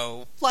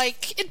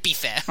like, it'd be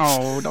fair.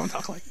 Oh, don't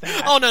talk like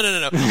that. Oh no.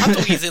 I'm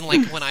talking as in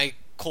like when I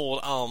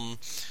called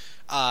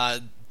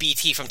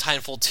BT from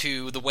Titanfall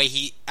 2, the way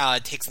he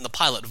takes in the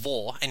pilot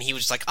Vor, and he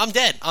was just like, I'm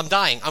dead, I'm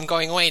dying, I'm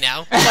going away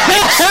now.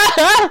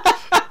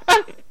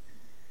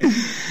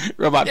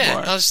 Robot Vor.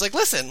 I was just like,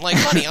 listen, like,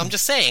 honey, I'm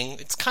just saying,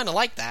 it's kind of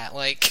like that,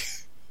 like...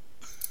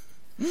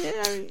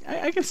 Yeah,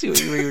 I can see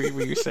what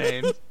you're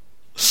saying.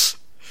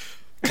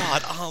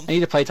 God, I need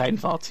to play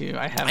Titanfall 2,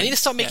 I need to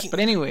start making... But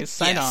anyways,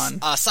 Sidon.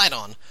 Yes,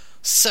 Sidon.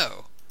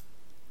 So,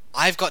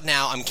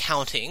 I'm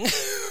counting,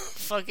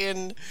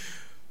 fucking...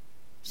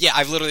 Yeah,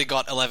 I've literally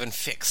got 11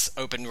 fics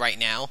open right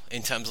now,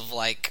 in terms of,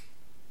 like,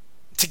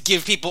 to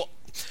give people,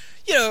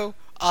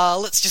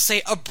 let's just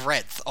say a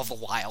breadth of the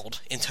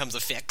wild, in terms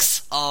of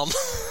fics.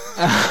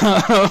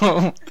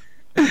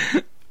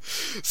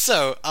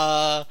 So,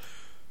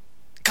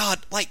 God,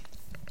 like,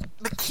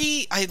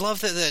 I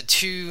love that there are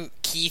two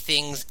key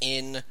things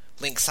in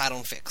Link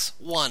Sidon fics.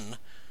 One,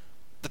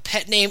 the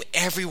pet name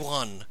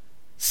everyone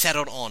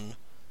settled on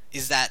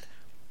is that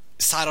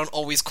Sidon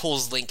always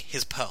calls Link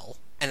his pearl.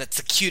 And it's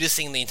the cutest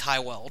thing in the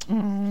entire world.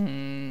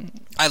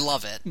 I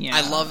love it. Yeah.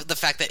 I love the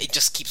fact that it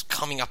just keeps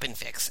coming up in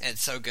fics, and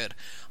it's so good.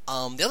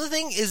 The other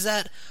thing is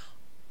that,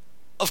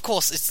 of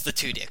course, it's the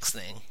two dicks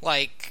thing.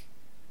 Like,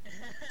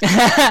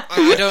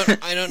 I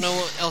don't know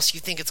what else you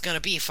think it's gonna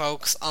be,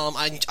 folks.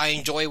 I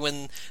enjoy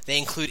when they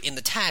include in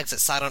the tags that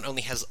Sidon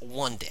only has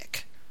one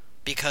dick,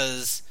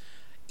 because,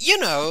 you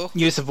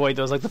just avoid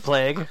those like the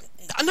plague.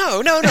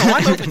 No.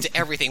 I'm open to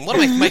everything. One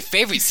of my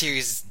favorite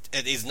series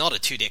is not a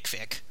two dick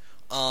fic.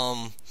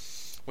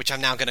 Which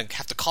I'm now going to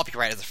have to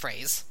copyright as a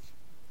phrase.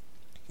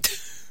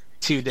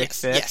 Two dick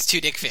fic. Yes,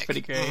 two dick fic.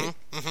 Pretty great.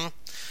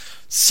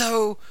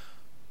 So,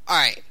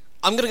 alright,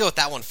 I'm going to go with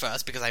that one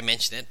first because I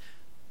mentioned it.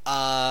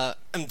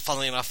 And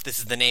funnily enough, this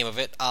is the name of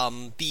it.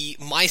 The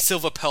My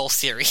Silver Pearl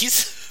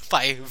series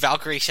by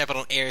Valkyrie Shepard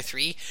on Air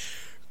 3.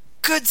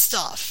 Good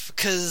stuff,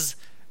 because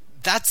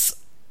that's...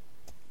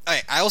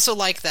 Alright, I also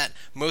like that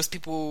most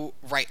people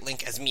write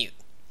Link as mute.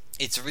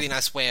 It's a really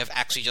nice way of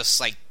actually just,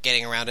 like,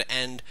 getting around it,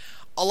 and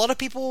a lot of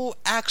people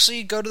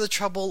actually go to the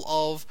trouble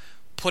of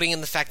putting in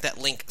the fact that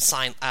Link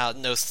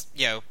knows,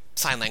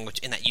 sign language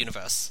in that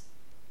universe.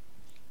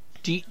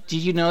 do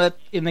you know that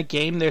in the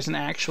game there's an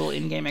actual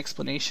in-game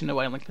explanation of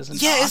why Link doesn't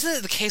talk? Yeah, isn't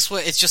it the case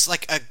where it's just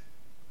like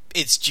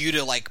it's due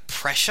to like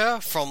pressure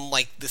from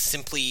like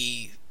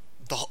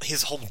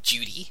his whole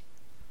duty?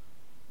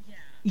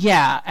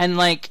 Yeah, and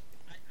like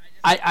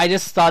I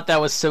just thought that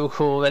was so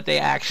cool that they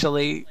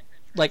actually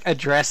like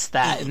addressed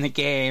that in the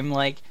game.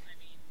 Like,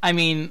 I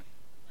mean,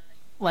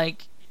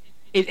 like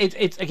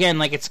it's again,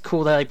 like, it's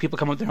cool that like people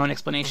come up with their own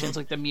explanations,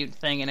 like the mute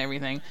thing and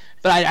everything.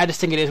 But I just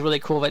think it is really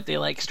cool that they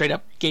like straight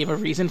up gave a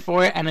reason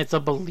for it, and it's a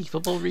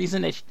believable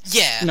reason.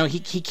 You know,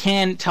 he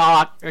can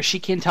talk or she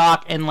can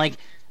talk, and like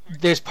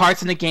there's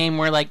parts in the game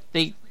where like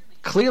they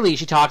clearly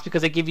she talks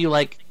because they give you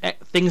like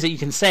things that you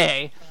can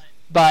say,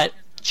 but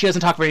she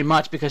doesn't talk very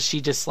much because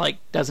she just like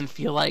doesn't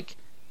feel like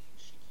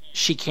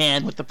she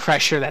can with the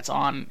pressure that's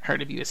on her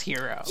to be this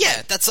hero.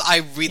 Yeah,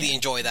 I really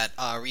enjoy that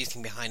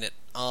reasoning behind it.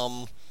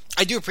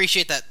 I do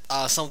appreciate that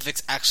some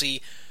fics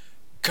actually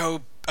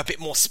go a bit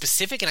more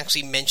specific and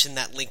actually mention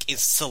that Link is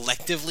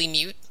selectively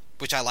mute,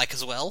 which I like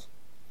as well,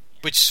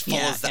 which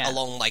follows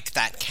along like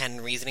that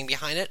canon reasoning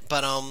behind it.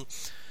 But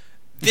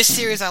this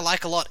series I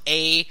like a lot.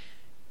 It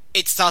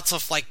starts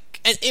off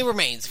like, and it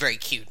remains very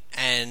cute,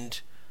 and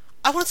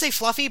I wouldn't say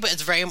fluffy, but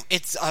it's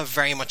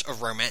very much a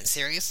romance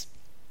series,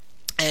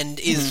 and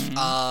is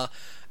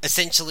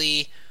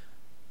essentially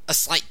a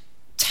slight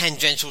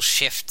tangential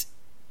shift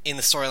in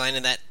the storyline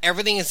in that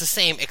everything is the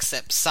same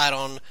except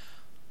Sidon,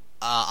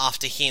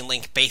 after he and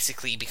Link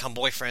basically become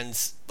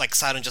boyfriends, like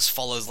Sidon just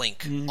follows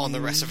Link on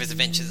the rest of his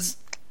adventures,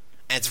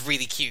 and it's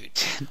really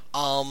cute.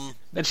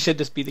 That should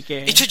just be the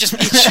game. It should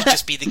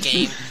just be the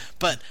game.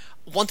 But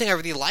one thing I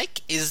really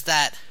like is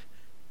that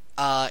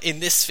in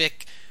this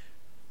fic,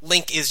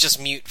 Link is just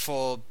mute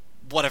for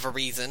whatever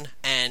reason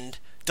and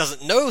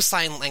doesn't know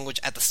sign language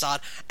at the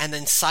start, and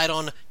then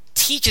Sidon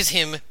teaches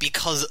him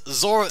because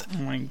Zora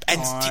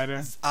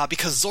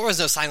because Zora's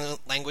no sign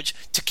language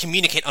to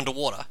communicate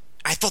underwater.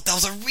 I thought that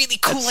was a really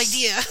cool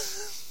idea.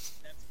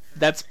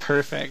 That's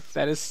perfect.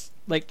 That is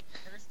like,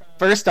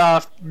 first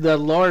off, the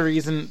lore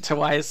reason to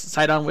why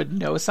Sidon would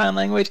know sign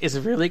language is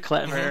really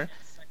clever,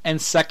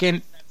 and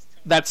second,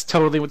 that's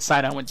totally what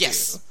Sidon would do.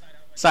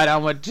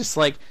 Sidon would just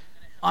like,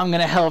 I'm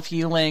gonna help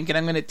you, Link, and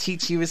I'm gonna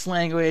teach you his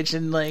language,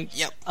 and like,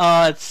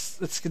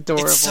 it's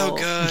adorable. It's so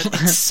good.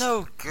 It's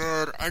so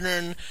good. And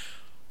then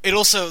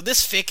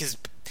this fic is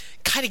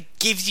kind of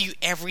gives you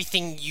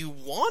everything you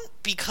want,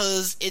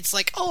 because it's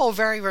like,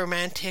 very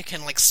romantic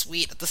and like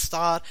sweet at the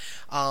start,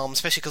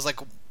 especially because like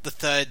the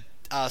third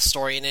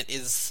story in it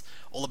is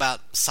all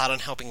about Sidon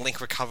helping Link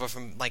recover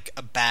from like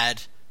a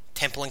bad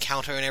temple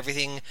encounter and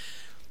everything.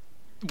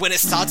 When it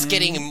starts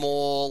getting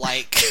more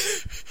like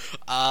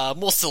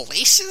more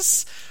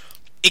salacious,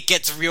 it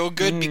gets real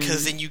good,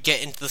 because then you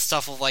get into the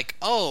stuff of like,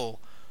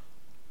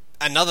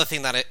 another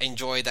thing that I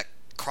enjoy that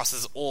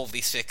crosses all of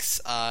these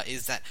fics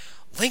is that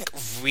Link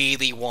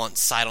really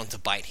wants Sidon to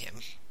bite him.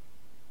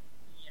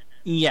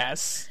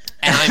 Yes.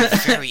 And I'm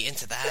very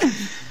into that.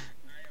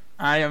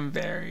 I am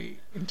very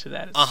into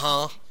that.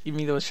 Give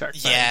me those shark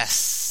bites.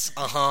 Yes.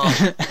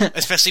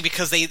 Especially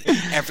because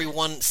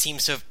everyone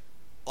seems to have,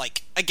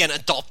 like, again,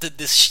 adopted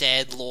this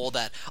shared law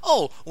that,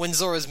 when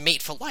Zora's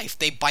mate for life,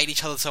 they bite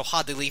each other so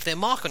hard they leave their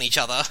mark on each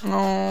other.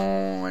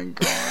 Oh my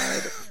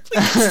god.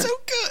 It's so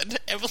good,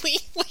 Emily.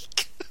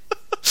 Like,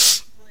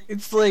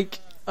 it's like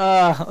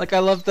I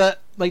love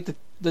that, like,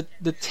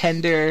 the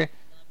tender,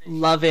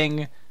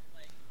 loving,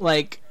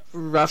 like,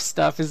 rough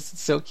stuff is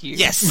so cute.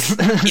 Yes,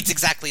 it's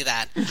exactly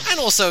that. And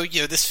also,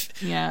 this.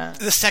 Yeah.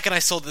 The second I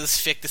saw this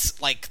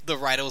fic, the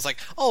writer was like,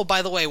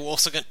 by the way, we're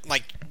also gonna,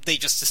 like, they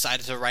just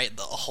decided to write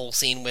the whole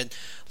scene with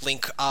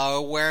Link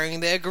wearing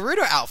their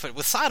Gerudo outfit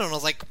with Sidon. I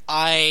was like,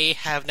 I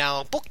have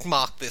now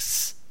bookmarked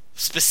this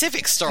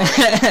specific story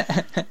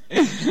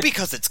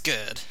because it's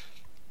good.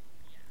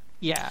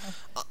 Yeah.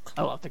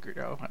 I love the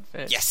Gerudo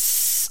outfit.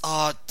 Yes.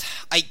 I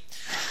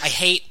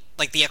hate,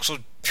 like, the actual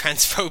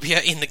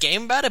transphobia in the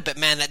game about it, but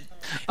man, the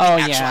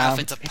actual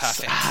outfits are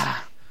perfect.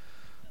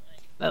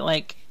 That,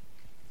 like,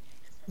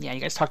 you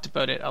guys talked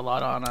about it a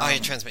lot on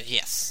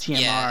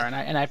TMR,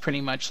 and I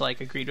pretty much like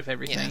agreed with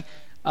everything.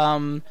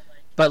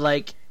 But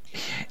like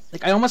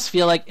I almost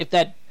feel like if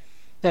that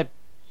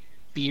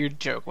beard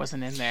joke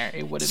wasn't in there,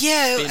 it would have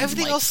been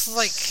everything like, else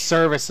like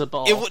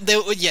serviceable.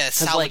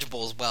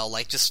 Salvageable as well.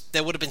 Like, just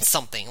there would have been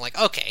something like,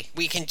 okay,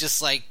 we can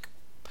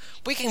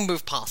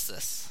move past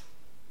this.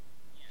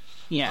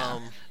 Yeah,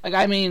 like,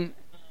 I mean,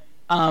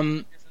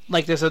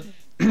 like, there's a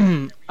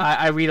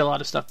I read a lot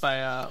of stuff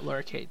by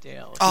Laura Kate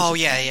Dale.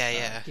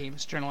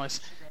 Games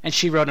journalist, and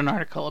she wrote an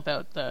article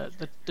about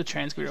the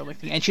trans Gerudo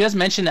thing, and she does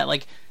mention that,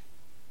 like,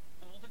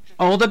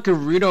 all the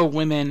Gerudo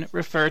women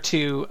refer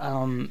to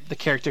the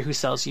character who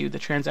sells you the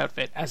trans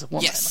outfit as a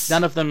woman. Yes. Like,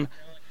 none of them,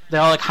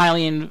 they're all like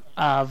Hylian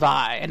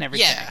Vi and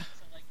everything. Yeah.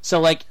 So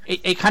like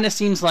it kind of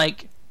seems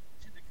like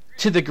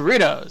to the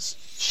Gerudos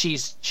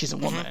she's a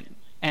woman,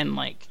 and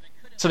like,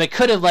 so they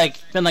could have like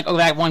been like,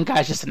 that one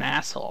guy's just an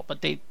asshole,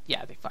 but they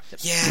fucked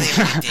it. Yeah,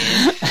 they really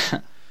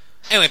did.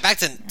 Anyway,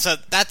 so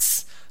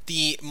that's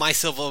the My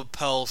Silver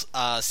Pearl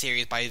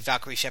series by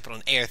Valkyrie Shepherd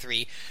on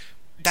AO3.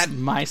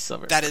 My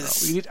silver that pearl.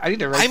 is. I need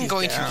to write I'm these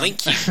going down. to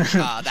link you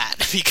that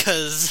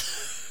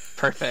because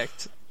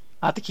Perfect.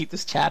 I'll have to keep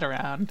this chat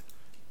around.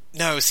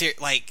 no,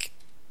 like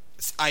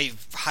I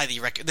highly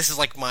recommend. This is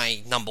like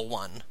my number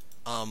one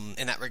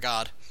in that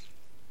regard.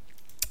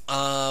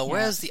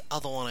 Where's the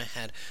other one I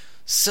had?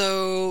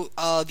 So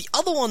the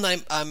other one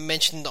that I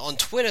mentioned on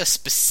Twitter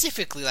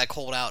specifically that I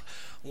called out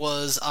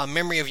was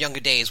Memory of Younger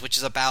Days, which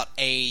is about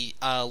a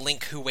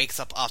Link who wakes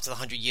up after the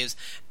 100 years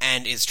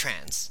and is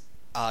trans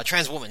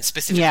woman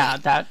specifically. Yeah,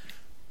 that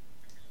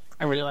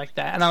I really like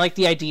that, and I like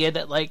the idea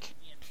that like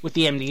with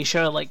the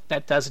amnesia, like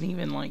that doesn't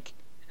even like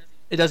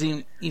it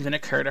doesn't even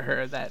occur to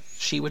her that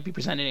she would be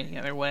presented any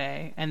other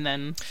way, and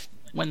then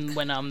when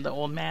the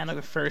old man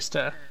refers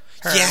to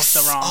her with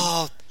the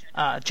wrong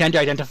gender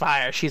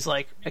identifier, she's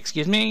like,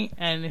 "Excuse me,"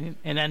 and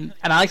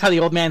I like how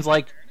the old man's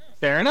like,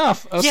 "Fair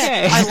enough, okay."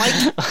 Yeah, I like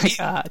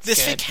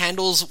this good. fic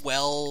handles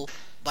well,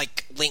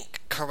 like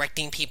Link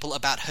correcting people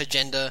about her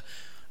gender,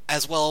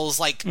 as well as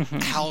like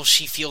how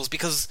she feels,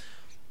 because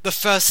the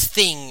first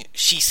thing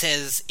she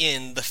says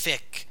in the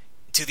fic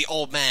to the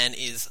old man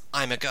is,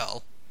 "I'm a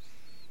girl."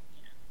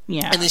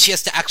 Yeah, and then she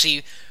has to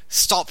actually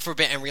stop for a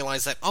bit and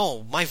realize that,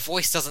 oh, my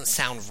voice doesn't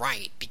sound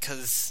right,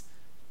 because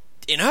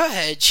in her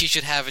head she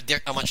should have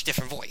a much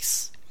different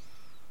voice.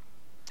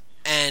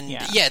 And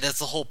yeah, that's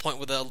the whole point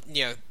with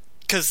the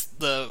because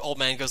the old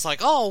man goes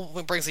like, "Oh,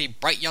 what brings a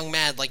bright young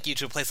man like you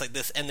to a place like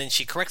this?" And then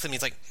she corrects him.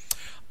 He's like,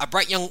 "A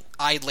bright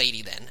young-eyed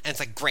lady, then." And it's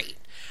like, great.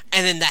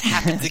 And then that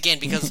happens again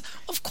because,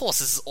 of course,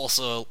 this is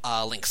also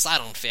Link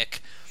Sidon fic.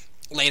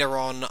 Later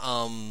on,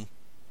 I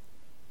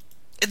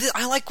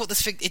like what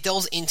this fic it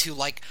delves into.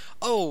 Like,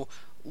 oh,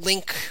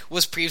 Link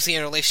was previously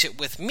in a relationship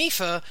with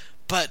Mipha,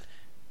 but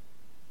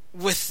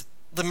with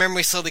the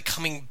memory slowly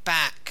coming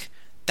back,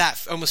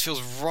 that almost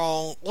feels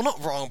wrong. Well,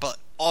 not wrong, but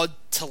odd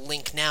to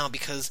Link now,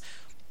 because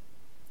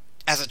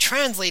as a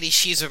trans lady,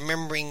 she's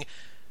remembering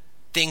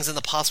things in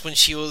the past when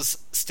she was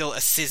still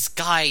a cis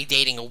guy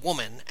dating a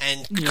woman,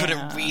 and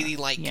couldn't really,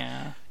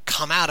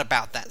 come out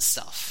about that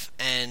stuff.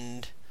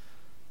 And,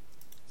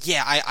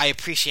 yeah, I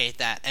appreciate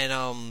that.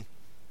 And,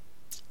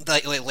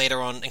 like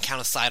later on,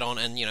 encounters Sidon,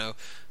 and,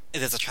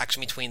 there's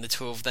attraction between the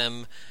two of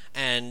them,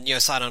 and,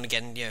 Sidon,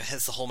 again,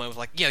 has the whole moment of,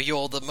 like,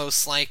 you're the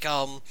most, like,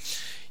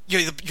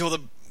 you're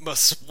the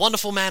most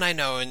wonderful man I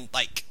know, and,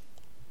 like,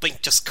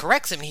 Link just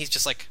corrects him, and he's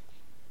just like,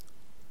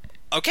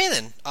 okay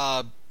then,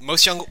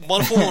 most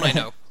wonderful woman I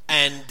know.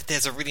 And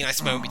there's a really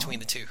nice moment between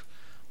the two.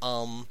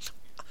 I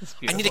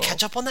need to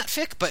catch up on that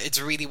fic, but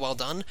it's really well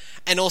done.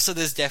 And also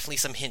there's definitely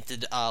some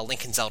hinted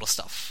Link and Zelda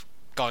stuff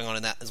going on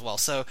in that as well.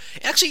 So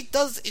it actually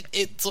does,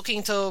 it's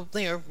looking to,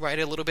 write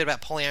a little bit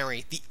about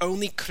polyamory. The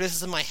only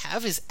criticism I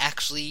have is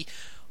actually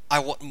I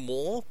want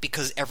more,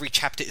 because every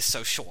chapter is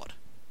so short.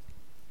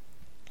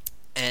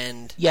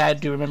 And yeah, I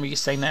do remember you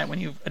saying that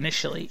when you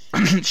initially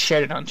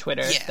shared it on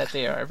Twitter, that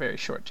they are very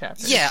short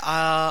chapters. Yeah,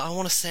 I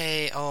want to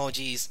say, oh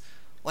geez,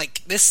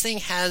 like, this thing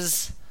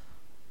has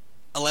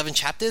 11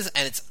 chapters,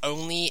 and it's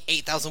only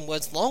 8,000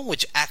 words long,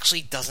 which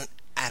actually doesn't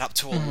add up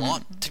to a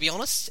lot, to be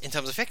honest, in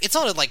terms of fic. It's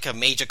not like a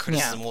major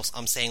criticism,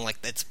 I'm saying like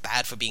it's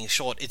bad for being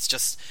short. It's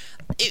just,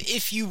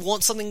 if you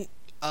want something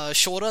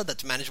shorter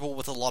that's manageable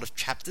with a lot of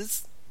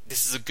chapters,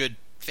 this is a good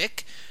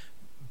fic.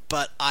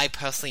 But I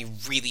personally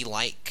really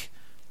like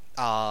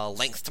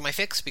length to my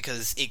fics,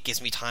 because it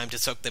gives me time to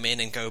soak them in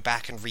and go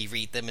back and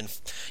reread them and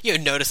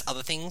notice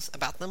other things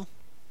about them.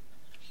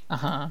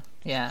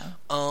 Yeah.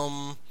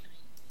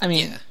 I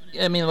mean,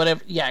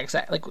 whatever. Yeah,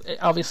 exactly. Like,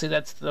 obviously,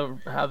 that's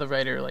how the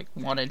writer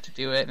wanted to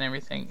do it and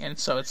everything, and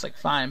so it's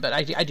fine. But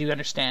I do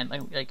understand.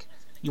 Like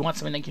you want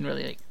something they can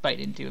really bite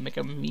into and make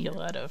a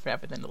meal out of,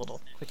 rather than a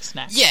little quick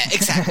snack. Yeah,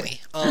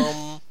 exactly.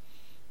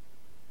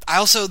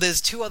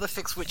 There's two other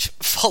fics which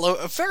follow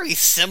a very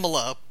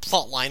similar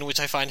plotline, which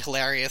I find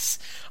hilarious.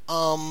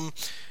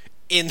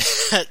 In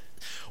that,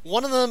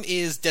 one of them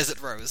is Desert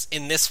Rose.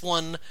 In this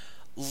one,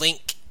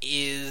 Link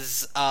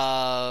is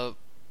part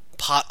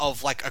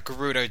of a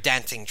Gerudo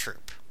dancing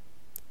troupe.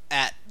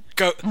 Oh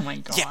my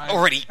god! Yeah,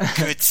 already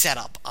good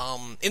setup.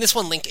 In this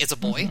one, Link is a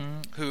boy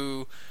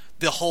who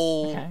the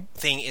whole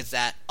thing is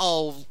that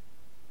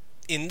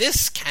in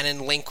this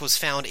canon, Link was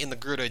found in the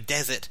Gerudo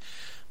desert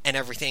and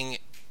everything,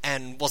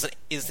 and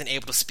isn't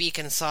able to speak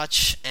and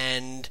such,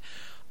 and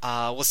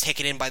was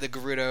taken in by the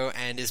Gerudo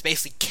and is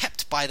basically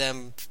kept by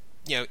them,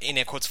 in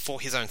air quotes,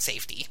 for his own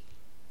safety.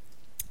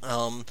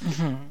 And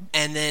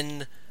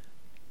then,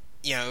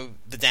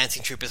 the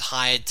dancing troupe is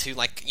hired to,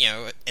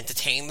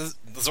 entertain the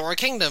Zora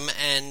Kingdom,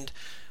 and,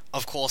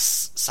 of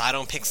course,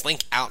 Sidon picks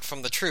Link out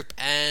from the troupe,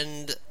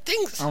 and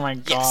things... Oh my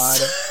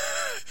god.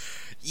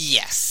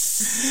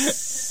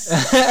 Yes.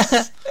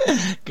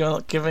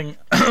 giving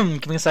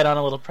Sidon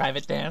a little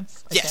private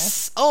dance, I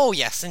guess. Oh,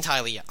 yes,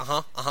 entirely, yeah.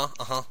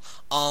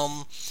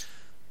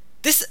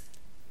 This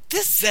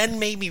then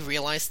made me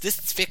realize, this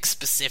fic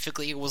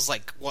specifically was,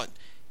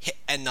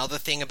 another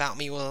thing about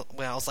me where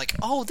I was like,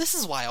 oh, this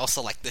is why I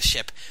also like this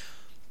ship,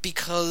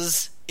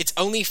 because it's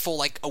only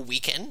for a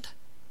weekend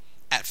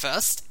at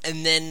first,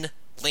 and then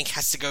Link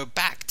has to go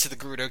back to the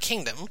Gerudo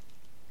Kingdom,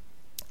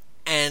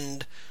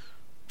 and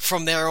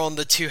from there on,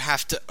 the two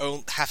have to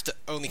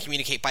only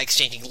communicate by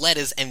exchanging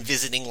letters and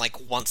visiting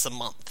like once a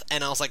month.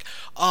 And I was like,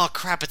 oh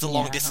crap, it's a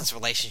long distance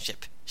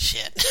relationship.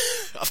 Shit.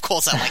 Of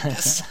course I like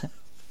this.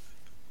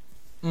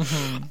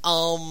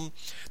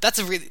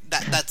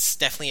 That's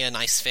definitely a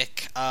nice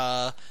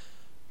fic.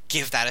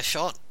 Give that a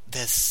shot.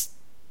 There's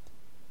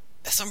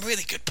some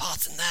really good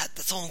parts in that.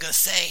 That's all I'm gonna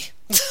say.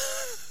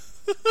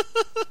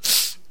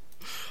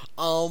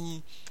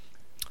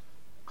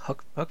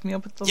 Hook me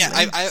up with the links.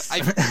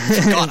 I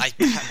forgot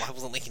I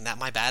wasn't linking that.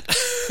 My bad. Oh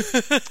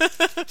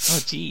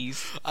jeez.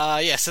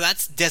 So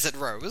that's Desert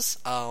Rose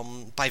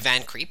by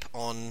Van Creep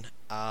on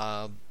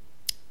Archive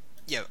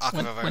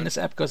of Our when this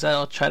app goes out,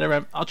 I'll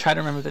try to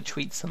remember to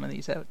tweet some of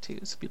these out too,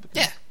 so people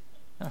can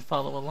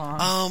follow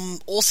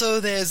along. Also,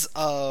 there's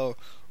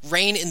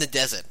Rain in the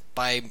Desert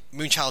by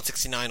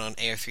Moonchild69 on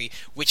AO3,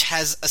 which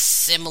has a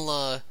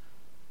similar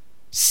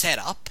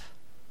setup.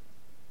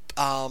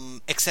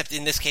 Except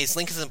in this case,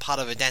 Link isn't part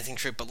of a dancing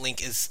troupe, but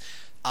Link is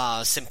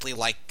simply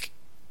like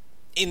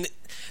in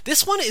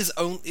this one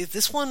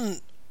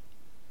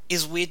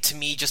is weird to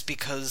me just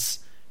because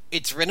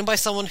it's written by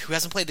someone who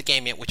hasn't played the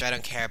game yet, which I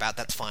don't care about.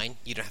 That's fine.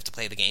 You don't have to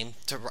play the game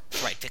to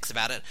write fics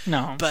about it.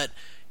 No, but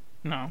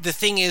no. The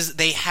thing is,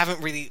 they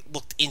haven't really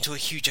looked into a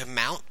huge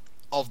amount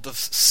of the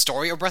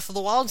story of Breath of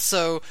the Wild,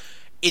 so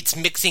it's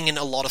mixing in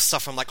a lot of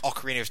stuff from like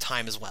Ocarina of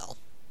Time as well.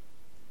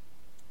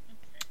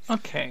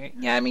 Okay.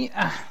 Yeah, I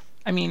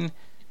mean,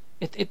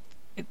 it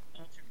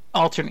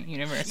alternate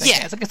universe.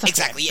 Yeah, it's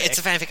exactly. Fanfic, it's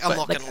a fanfic. I'm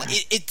not like, gonna.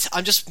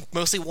 I'm just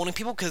mostly warning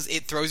people because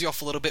it throws you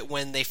off a little bit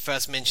when they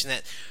first mention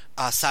that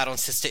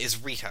Sidon's sister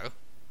is Rito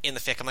in the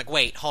fic. I'm like,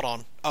 wait, hold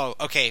on. Oh,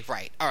 okay,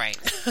 right, all right.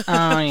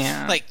 Oh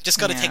yeah. Like, just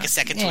got to take a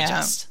second to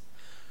adjust.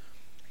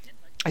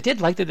 I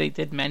did like that they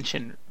did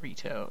mention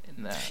Rito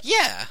in the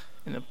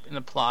in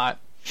the plot.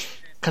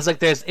 Because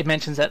like it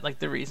mentions that like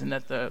the reason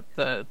that the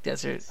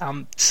desert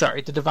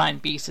the divine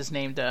beast is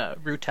named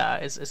Ruta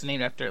is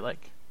named after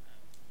like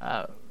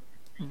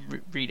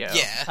Rito.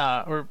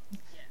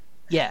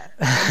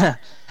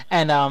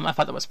 And I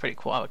thought that was pretty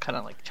cool. How it kind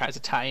of like tries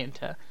to tie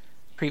into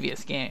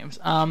previous games.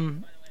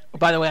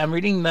 By the way, I'm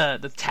reading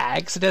the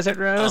tags to Desert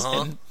Rose.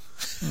 And,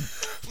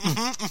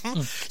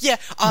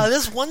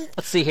 there's one.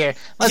 Let's see here.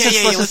 Let's just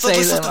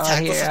say them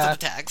here. Let's look at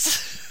the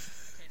tags.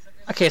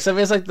 Okay, so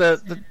there's like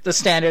the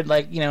standard,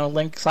 like,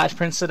 Link /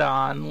 Prince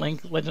Sidon,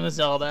 Link Legend of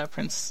Zelda,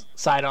 Prince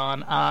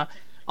Sidon,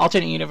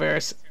 alternate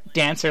universe,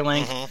 Dancer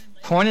Link,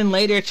 porn in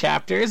later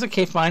chapters.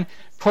 Okay, fine.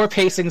 Poor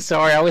pacing.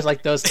 Sorry, I always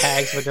like those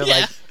tags where they're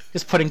like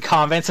just putting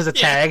comments as a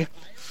tag.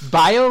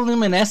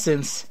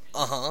 Bioluminescence,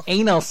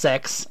 anal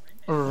sex,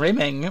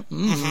 rimming.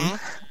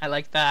 I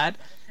like that.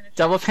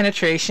 Double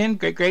penetration,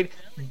 great.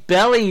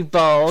 Belly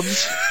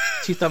bulge,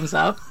 2 thumbs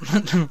up.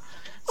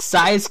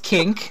 Size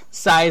kink,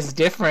 size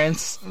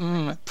difference,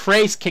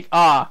 praise kick.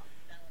 That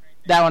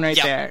one right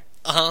there.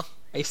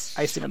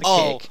 Icing on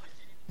the cake.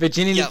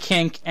 Virginity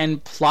kink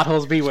and plot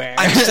holes beware.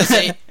 I was to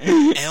say,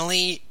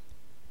 only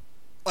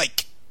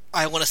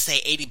I want to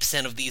say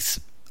 80% of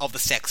the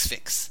sex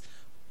fics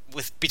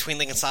between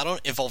Link and Sidon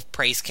involve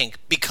praise kink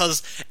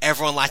because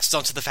everyone latches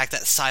onto the fact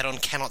that Sidon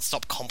cannot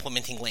stop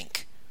complimenting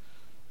Link.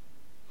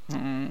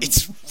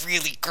 It's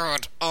really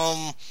good.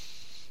 But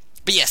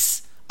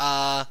yes.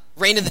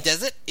 Rain in the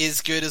Desert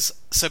is good as...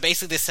 So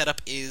basically this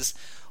setup is...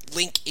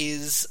 Link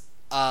is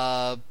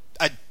a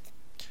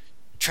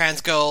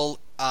trans girl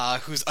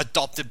who's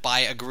adopted by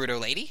a Gerudo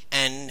lady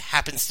and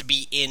happens to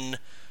be in...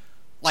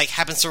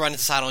 happens to run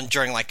into Sidon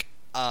during,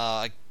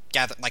 a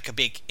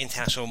big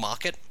international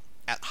market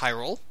at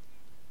Hyrule.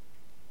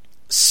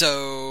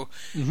 So,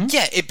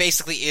 it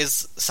basically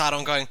is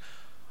Sidon going...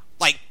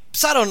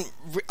 Sidon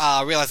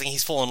realizing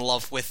he's fallen in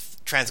love with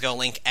trans girl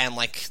Link and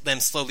them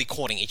slowly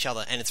courting each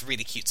other, and it's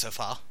really cute so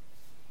far.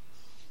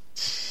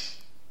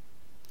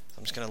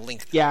 I'm just gonna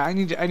link. Yeah, I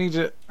need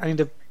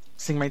to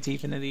sink my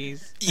teeth into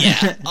these.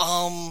 Yeah.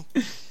 I'm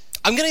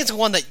getting into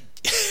one that.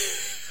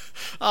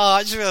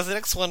 I just realized the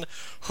next one.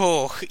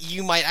 Oh,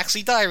 you might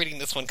actually die reading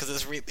this one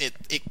because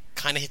it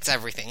kind of hits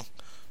everything.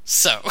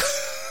 So.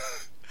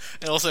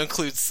 It also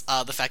includes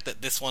the fact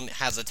that this one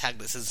has a tag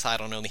that says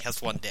Sidon only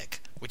has one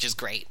dick, which is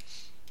great.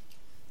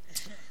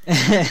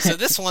 So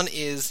this one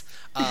is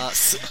I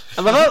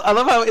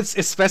love how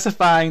it's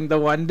specifying the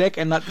one dick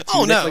and not the two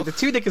dick. No. The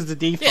 2 dick is the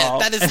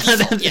default. Yeah, that is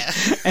default. Yeah.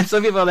 And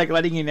some people are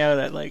letting you know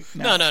that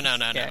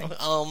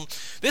no.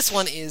 This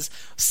one is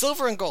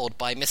Silver and Gold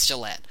by Miss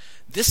Gillette.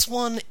 This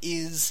one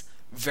is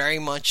very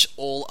much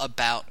all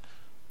about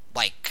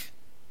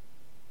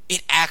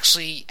it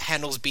actually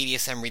handles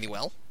BDSM really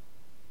well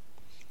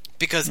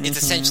because it's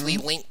essentially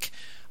Link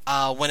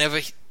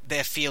whenever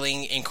they're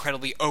feeling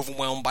incredibly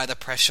overwhelmed by the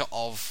pressure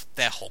of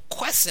their whole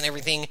quest and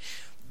everything,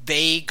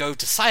 they go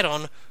to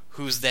Sidon,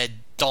 who's their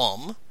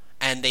dom,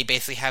 and they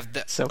basically have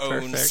their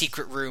own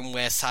secret room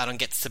where Sidon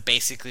gets to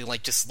basically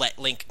just let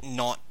Link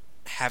not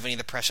have any of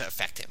the pressure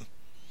affect him.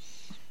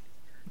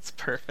 It's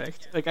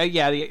perfect.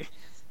 They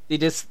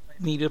just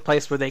need a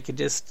place where they could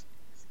just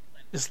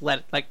just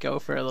let go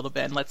for a little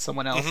bit and let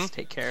someone else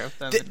take care of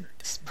them.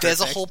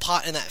 There's a whole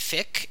part in that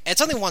fic.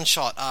 It's only one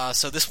shot,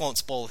 so this won't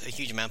spoil a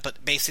huge amount.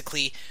 But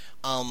basically,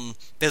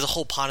 there's a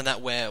whole part in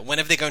that where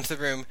whenever they go into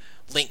the room,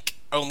 Link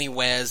only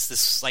wears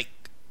this like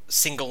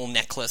single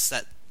necklace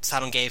that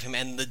Sidon gave him,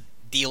 and the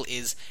deal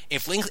is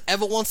if Link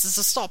ever wants this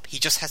to stop, he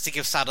just has to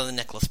give Sidon the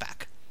necklace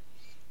back.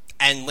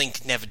 And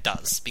Link never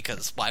does,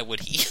 because why would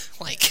he?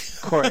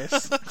 Of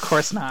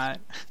course not.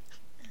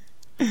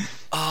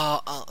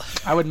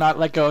 I would not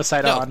let go of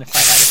Sidon if I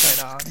had a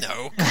Sidon.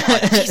 No, come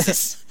on,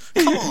 Jesus,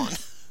 come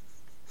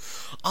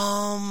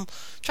on.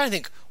 Trying to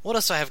think, what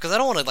else do I have? Because I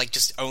don't want to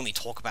just only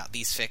talk about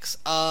these fics.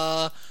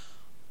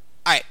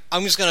 Alright,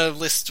 I'm just gonna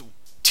list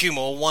two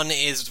more. One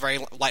is very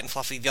light and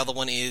fluffy. The other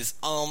one is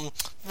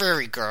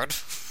very good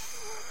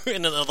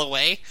in another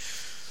way.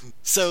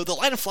 So the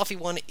light and fluffy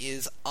one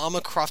is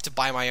Armor Crafted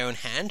by My Own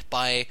Hand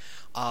by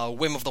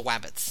Whim of the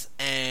Wabbits.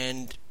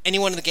 And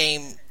anyone in the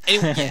game,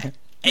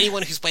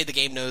 anyone who's played the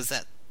game knows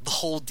that the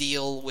whole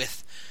deal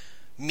with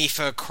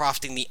Mipha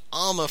crafting the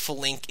armor for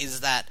Link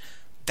is that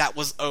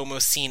was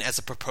almost seen as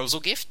a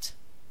proposal gift.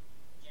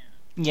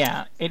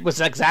 Yeah, it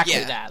was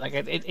exactly that.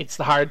 It's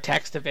the hard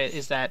text of it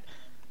is that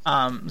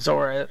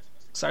Zora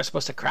are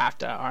supposed to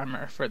craft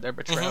armor for their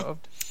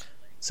betrothed.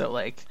 So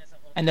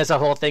and there's a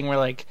whole thing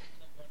where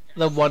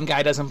the one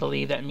guy doesn't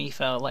believe that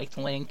Mipha liked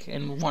Link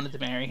and wanted to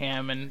marry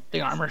him, and the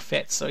armor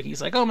fits, so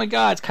he's like, oh my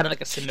god, it's kind of like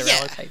a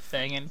Cinderella type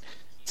thing, and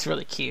it's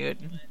really cute.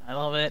 I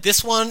love it.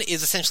 This one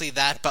is essentially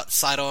that, but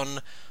Sidon,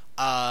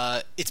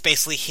 it's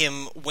basically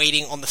him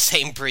waiting on the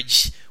same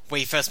bridge where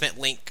he first met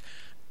Link,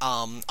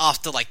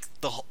 after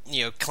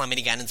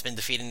Calamity Ganon's been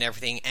defeated and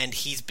everything, and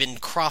he's been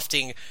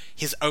crafting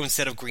his own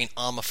set of green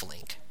armor for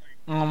Link.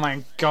 Oh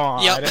my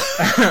god. Yep.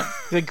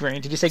 Is it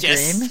green? Did you say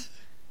green?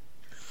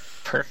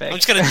 Perfect. I'm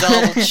just gonna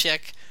double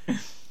check.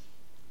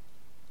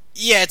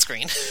 Yeah, it's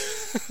green.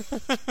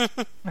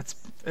 That's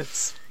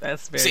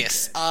very so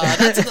yes,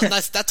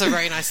 that's a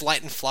very nice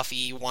light and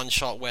fluffy one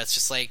shot where it's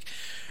just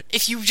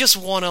if you just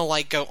want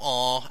to go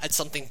aw at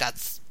something,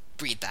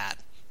 read that.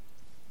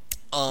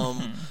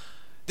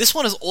 This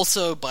one is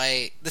also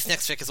this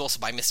next fic is also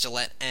by Mr.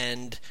 Let,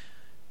 and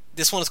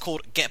this one is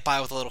called Get By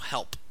With a Little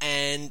Help,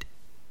 and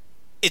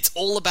it's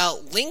all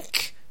about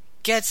Link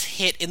gets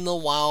hit in the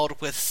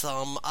wild with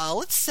some,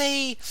 let's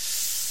say,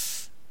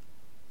 some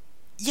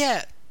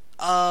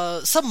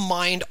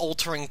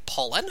mind-altering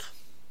pollen.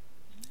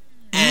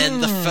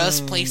 And the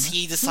first place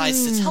he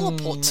decides to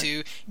teleport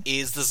to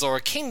is the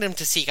Zora Kingdom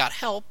to seek out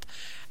help,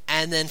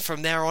 and then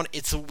from there on,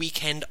 it's a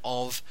weekend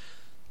of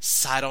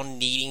Sidon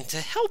needing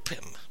to help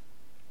him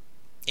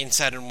in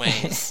certain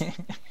ways.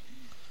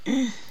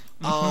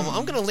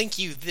 I'm gonna link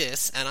you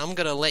this, and I'm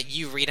gonna let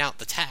you read out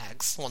the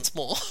tags once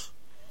more.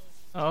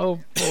 Oh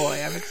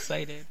boy, I'm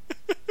excited.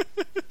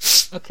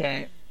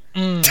 Okay.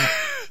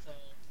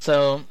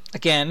 So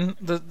again,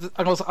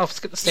 I'll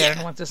skip the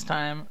standard ones this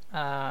time.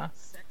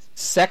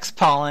 Sex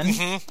pollen,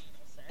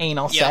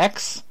 anal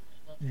sex,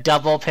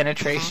 double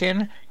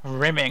penetration,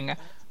 rimming,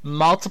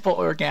 multiple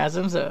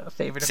orgasms, a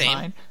favorite of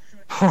mine,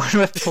 porn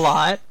with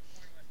plot,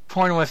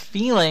 porn with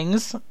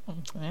feelings,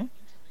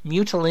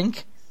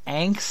 mutilink,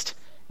 angst,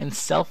 and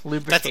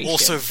self-lubrication.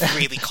 That's also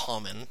really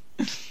common.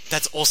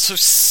 That's also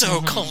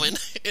so common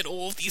in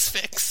all of these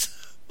fics.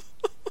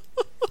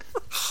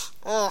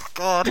 Oh,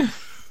 God.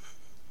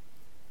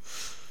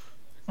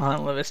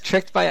 Lewis,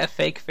 tricked by a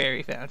fake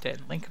fairy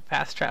fountain. Link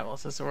fast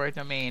travels as Zora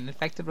domain.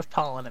 Infected with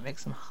pollen, it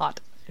makes him hot.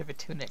 Of a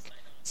tunic.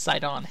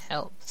 Sidon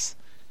helps.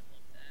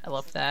 I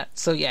love that.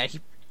 So yeah, he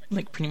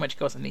pretty much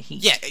goes into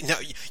heat. Yeah, no,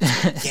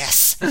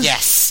 yes,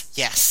 yes,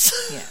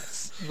 yes.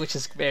 Yes, which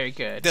is very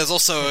good. There's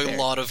also a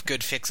lot of good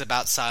fics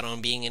about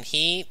Sidon being in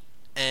heat,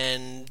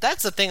 and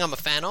that's the thing I'm a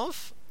fan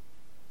of.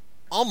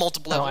 On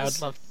multiple levels. I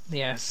would love...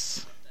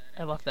 Yes.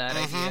 I love that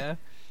idea.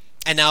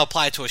 And now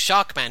apply it to a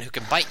shark man who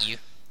can bite you.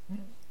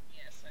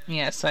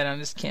 Yeah, Sidon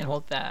just can't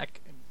hold back.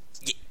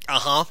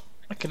 I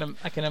can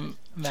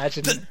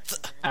imagine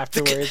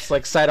afterwards,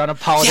 Sidon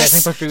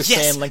apologizing profusely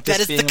and Link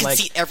just being that is the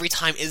conceit every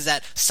time, is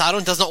that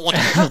Sidon does not want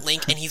to hurt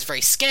Link, and he's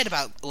very scared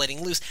about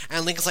letting loose,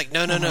 and Link is like,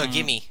 no,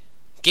 gimme.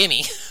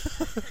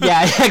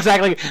 Yeah,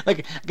 exactly.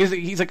 Because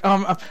he's like,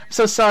 I'm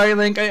so sorry,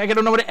 Link. I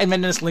don't know what. And then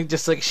this Link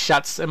just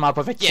shuts him up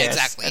with a kiss. Yeah,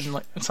 exactly.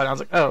 And Sidon's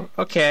like, oh,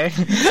 okay.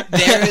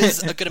 There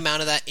is a good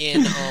amount of that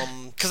in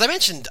because I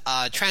mentioned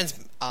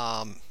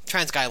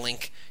trans guy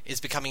Link is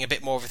becoming a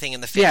bit more of a thing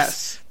in the fics.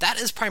 Yes. That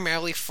is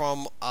primarily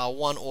from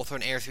one author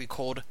in Area 3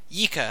 called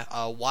Yeaka,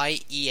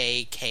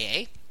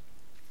 Yeaka.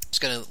 Just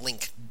going to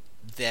link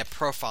their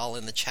profile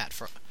in the chat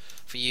for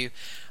you.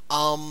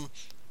 A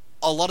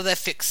lot of their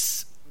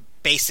fics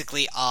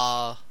basically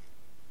are...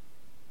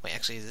 Wait,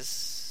 actually, is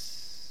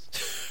this...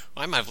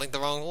 I might have linked the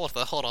wrong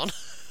author. Hold on.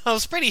 I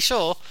was pretty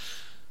sure.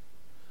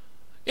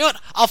 You know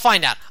what? I'll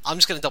find out. I'm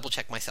just going to double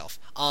check myself.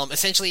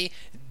 Essentially,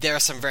 there are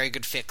some very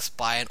good fics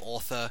by an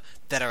author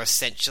that are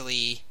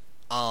essentially,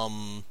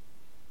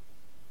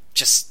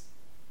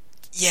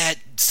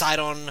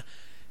 Sidon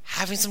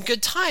having some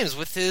good times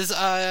with his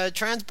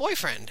trans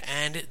boyfriend,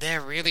 and they're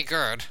really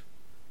good.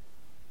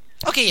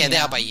 Okay, yeah, they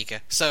Yeah. are by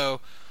Yika.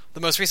 So, the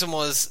most recent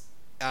was,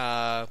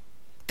 they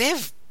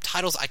have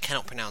titles I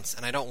cannot pronounce,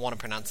 and I don't want to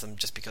pronounce them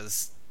just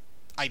because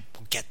I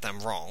get them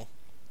wrong,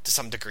 to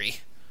some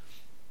degree.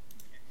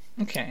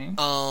 Okay.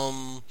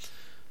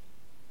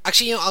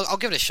 Actually, I'll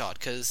give it a shot,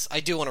 because I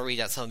do want to read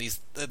out some of these.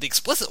 The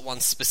explicit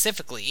ones,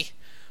 specifically,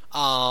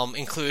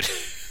 include,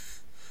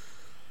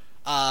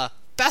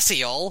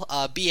 Basiol,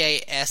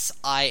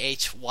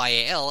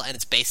 Basihyal, and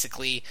it's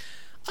basically,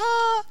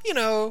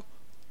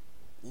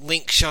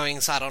 Link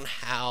showing Sidon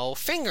how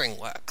fingering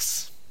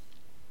works.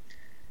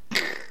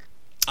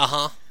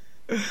 Uh-huh.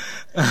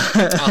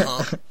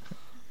 Uh-huh.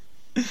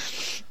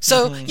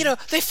 So,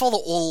 they follow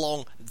all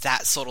along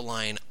that sort of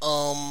line.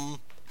 I'm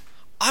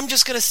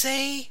just gonna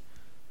say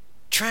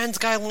Trans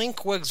Guy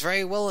Link works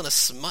very well in a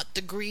smut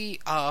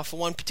degree, for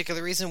one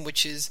particular reason,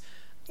 which is,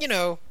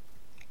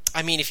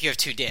 if you have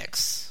two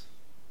dicks,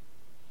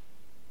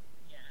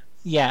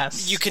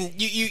 Yes. you can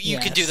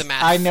Yes. can do the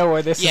math. I know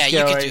where this is going.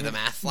 Yeah, you can do the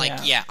math.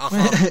 Yeah.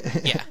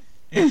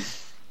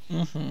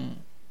 Mm-hmm.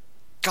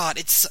 God,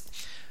 it's...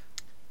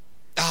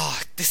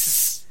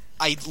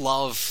 I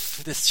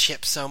love this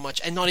ship so much,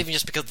 and not even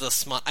just because of the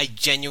smut. I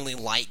genuinely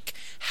like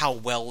how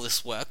well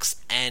this works,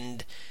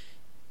 and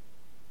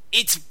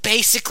it's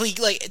basically,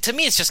 to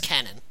me, it's just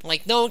canon.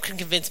 No one can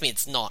convince me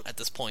it's not at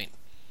this point.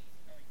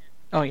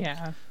 Oh,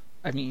 yeah.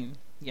 I mean,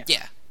 yeah.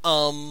 Yeah.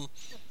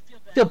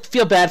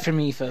 Feel bad for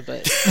Mifa,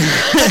 but...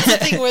 That's the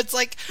thing where it's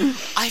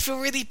I feel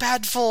really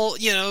bad for,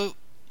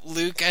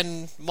 Luke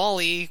and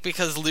Molly,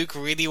 because Luke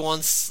really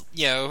wants,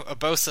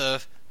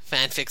 Urbosa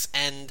fanfics,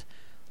 and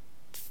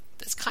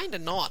there's kind of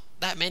not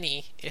that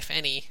many, if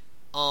any.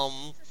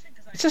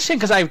 It's a shame,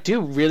 because I do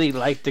really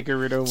like the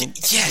Gerudo.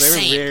 Yeah, They're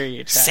same.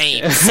 very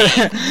attractive.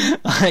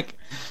 Same.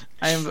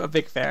 I'm a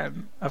big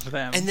fan of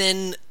them. And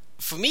then,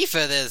 for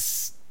Mifa,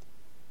 there's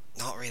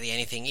not really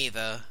anything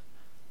either.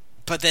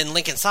 But then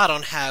Link and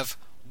Sidon have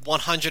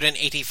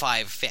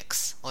 185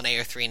 fics on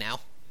AO3 now.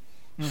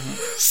 Mm-hmm.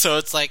 So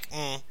it's well...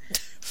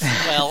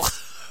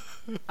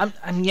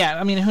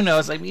 who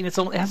knows? It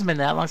hasn't been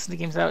that long since the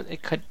game's out.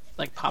 It could,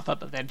 pop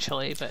up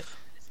eventually, but...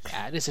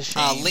 Yeah, it is a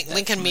shame.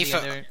 Link and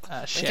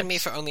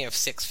Mifa only have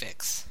 6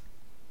 fics.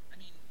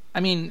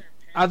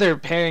 Other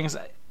pairings...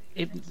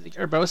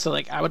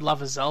 Urbosa, I would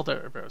love a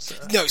Zelda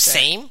Urbosa. No,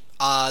 same.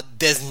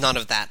 There's none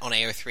of that on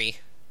AO3.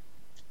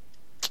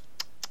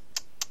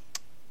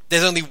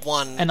 There's only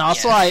one. And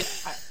also, yeah.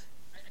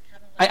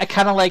 I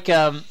kind of like.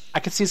 I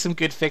could see some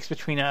good fix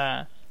between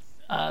Link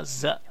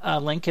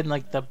and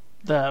the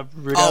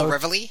Rudo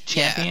Reveille?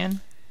 champion.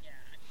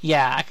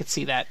 Yeah, I could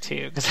see that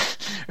too, because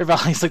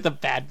Reveille's the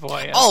bad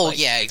boy.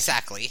 Yeah,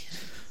 exactly.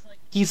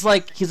 He's the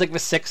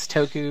 6th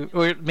Toku,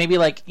 or maybe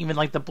even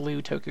the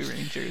blue Toku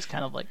Ranger is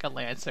kind of like a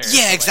Lancer.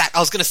 Yeah, exactly. I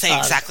was gonna say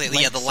exactly.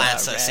 Link's, the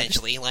Lancer red.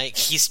 Essentially.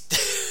 He's.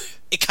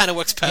 It kind of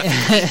works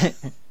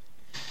perfectly.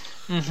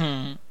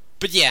 Mm-hmm.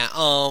 But yeah,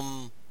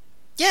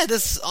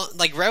 this,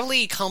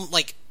 Reveille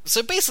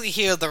so basically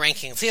here are the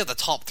rankings. Here are the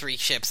top 3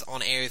 ships on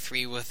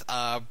AO3 with,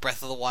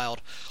 Breath of the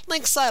Wild.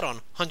 Link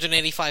Sidon,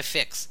 185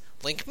 fics.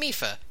 Link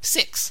Mifa,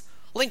 6.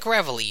 Link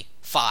Reveille,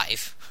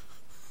 5.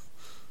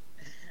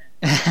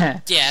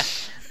 Yeah.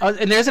 Oh,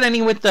 and there isn't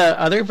any with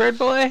the other bird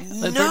boy?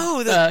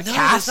 No,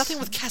 there's nothing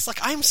with Cass.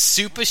 I'm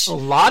super...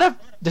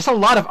 There's a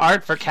lot of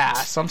art for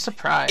Cass, so I'm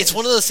surprised. It's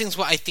one of those things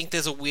where I think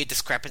there's a weird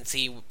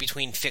discrepancy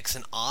between fics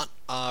and art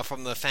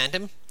from the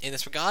fandom in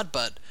this regard,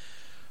 but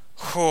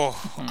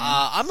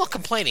I'm not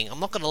complaining. I'm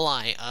not going to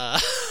lie.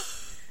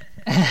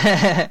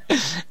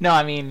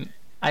 No,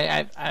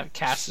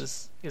 Cass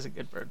is a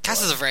good bird boy.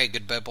 Cass is a very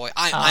good bird boy.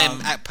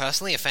 I'm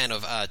personally a fan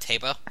of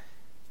Tabor,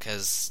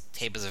 because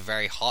Tabor's a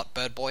very hot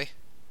bird boy.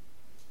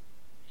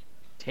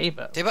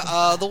 Tabor,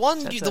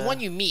 the one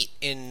you meet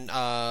in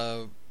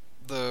the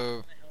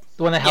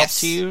one that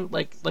helps you,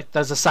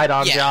 does a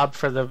side-on job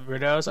for the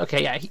Rudos.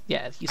 Okay,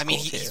 yeah, he's cool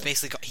he's too.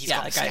 basically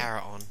got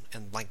mascara on,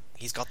 and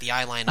he's got the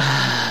eyeliner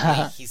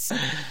on. he's a...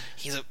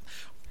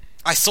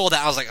 I saw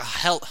that, I was like, oh,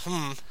 hell,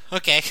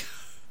 okay,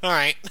 all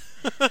right.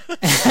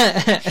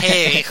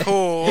 Hey,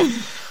 cool.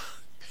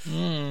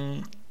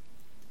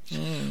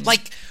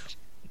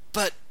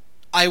 But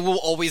I will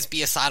always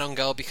be a Sidon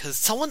girl, because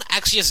someone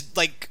actually just,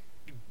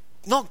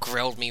 not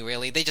grilled me,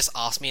 really. They just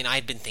asked me, and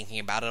I'd been thinking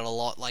about it a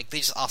lot. They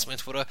just asked me on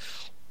Twitter,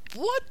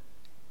 what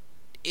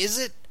is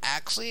it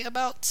actually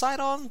about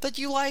Sidon that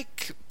you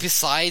like,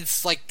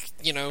 besides,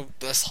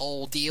 this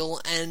whole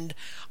deal? And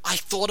I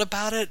thought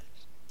about it,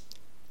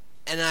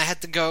 and I had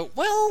to go,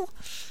 well,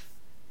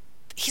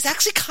 he's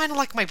actually kind of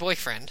like my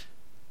boyfriend.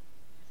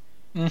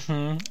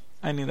 Mm-hmm.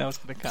 I knew that was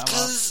going to come up.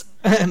 Because,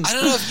 I don't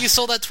know if you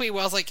saw that tweet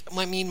where I was like,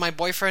 my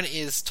boyfriend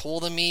is taller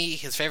than me,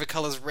 his favorite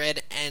color is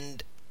red,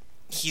 and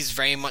he's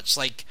very much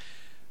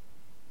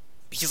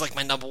he's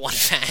my number one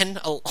fan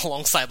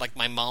alongside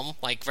my mom.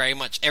 Very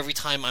much every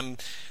time I'm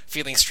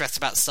feeling stressed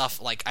about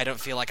stuff, I don't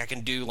feel like I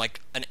can do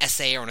an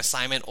essay or an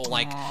assignment, or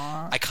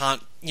I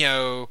can't,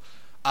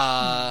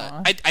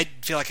 I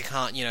feel like I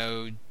can't,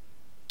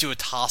 do a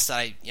task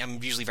that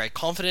I'm usually very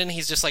confident in.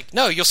 He's just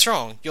no, you're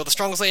strong. You're the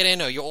strongest lady I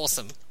know. You're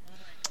awesome.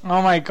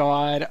 Oh my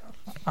god.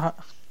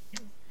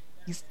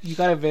 You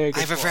got a very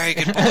good I have a point. very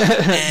good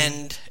point.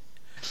 And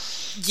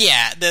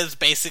yeah, there's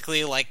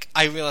basically like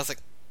I realized like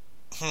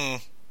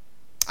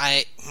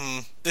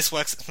this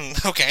works.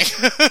 Okay.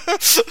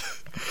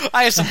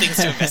 I have some things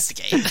to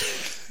investigate.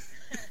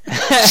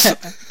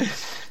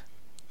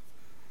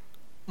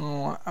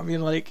 Oh, I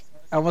mean, like,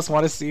 I almost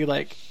want to see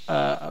like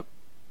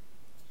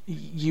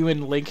you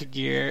in Link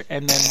gear,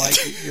 and then like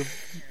your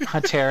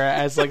Hatera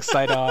as like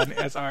Sidon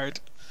as art.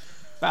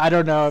 But I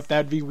don't know if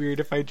that'd be weird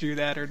if I drew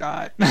that or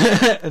not.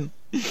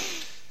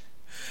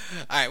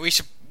 Alright, we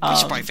should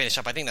probably finish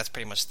up. I think that's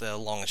pretty much the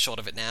long and short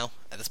of it now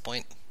at this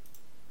point.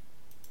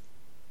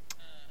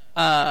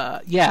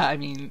 Yeah, I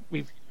mean,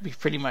 we've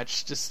pretty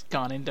much just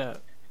gone into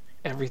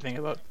everything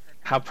about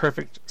how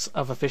perfect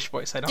of a fish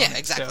voice Sidon. Yeah,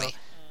 exactly.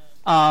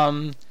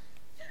 So,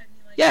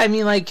 yeah, I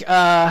mean, like,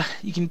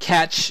 you can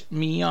catch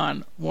me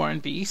on War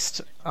and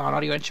Beast on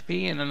Audio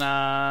Entropy, and then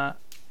on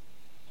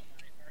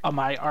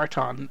my art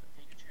on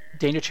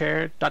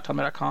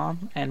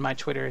dangerchair.tumblr.com, and my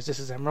Twitter is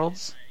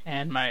ThisIsEmeralds,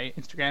 and my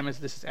Instagram is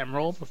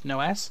ThisIsEmerald with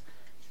no S.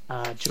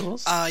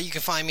 Jules? You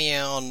can find me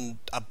on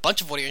a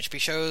bunch of Audio Entropy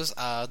shows.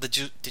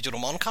 The Digital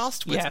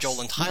Moncast with Yes.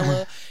 Joel and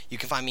Tyler. You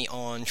can find me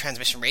on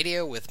Transmission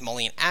Radio with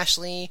Molly and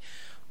Ashley.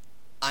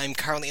 I'm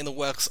currently in the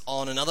works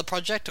on another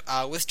project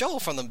with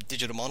Joel from the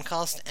Digital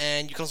Moncast,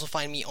 and you can also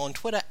find me on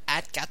Twitter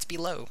at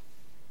GatsbyLow.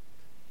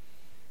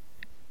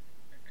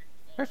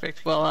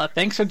 Perfect. Well,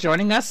 thanks for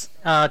joining us,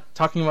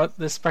 talking about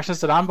this precious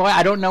Sidon boy.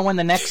 I don't know when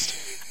the next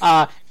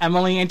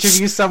Emily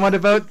interviews someone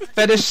about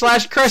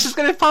fetish/crush is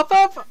going to pop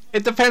up.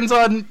 It depends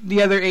on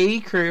the other AE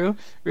crew,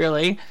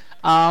 really.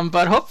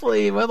 But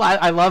hopefully, well,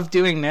 I love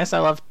doing this. I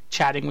love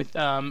chatting with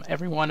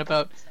everyone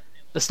about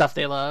the stuff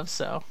they love,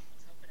 so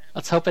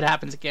let's hope it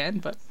happens again,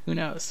 but who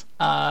knows.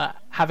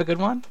 Have a good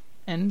one,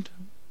 and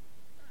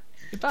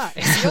goodbye.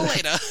 See you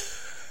later.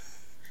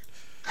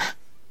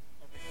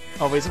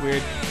 Always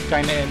weird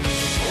trying to end.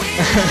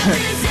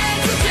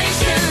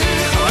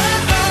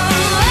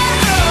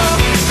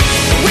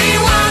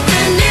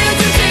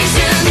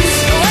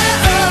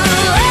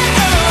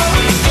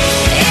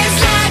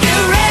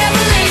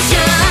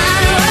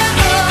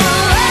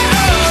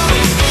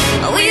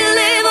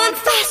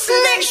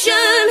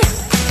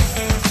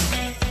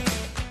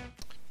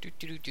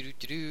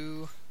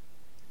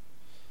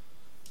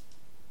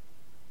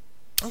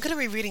 I'm gonna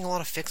be reading a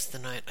lot of fics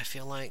tonight, I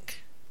feel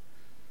like.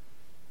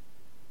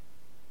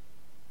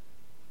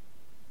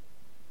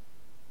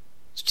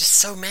 It's just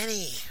so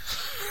many.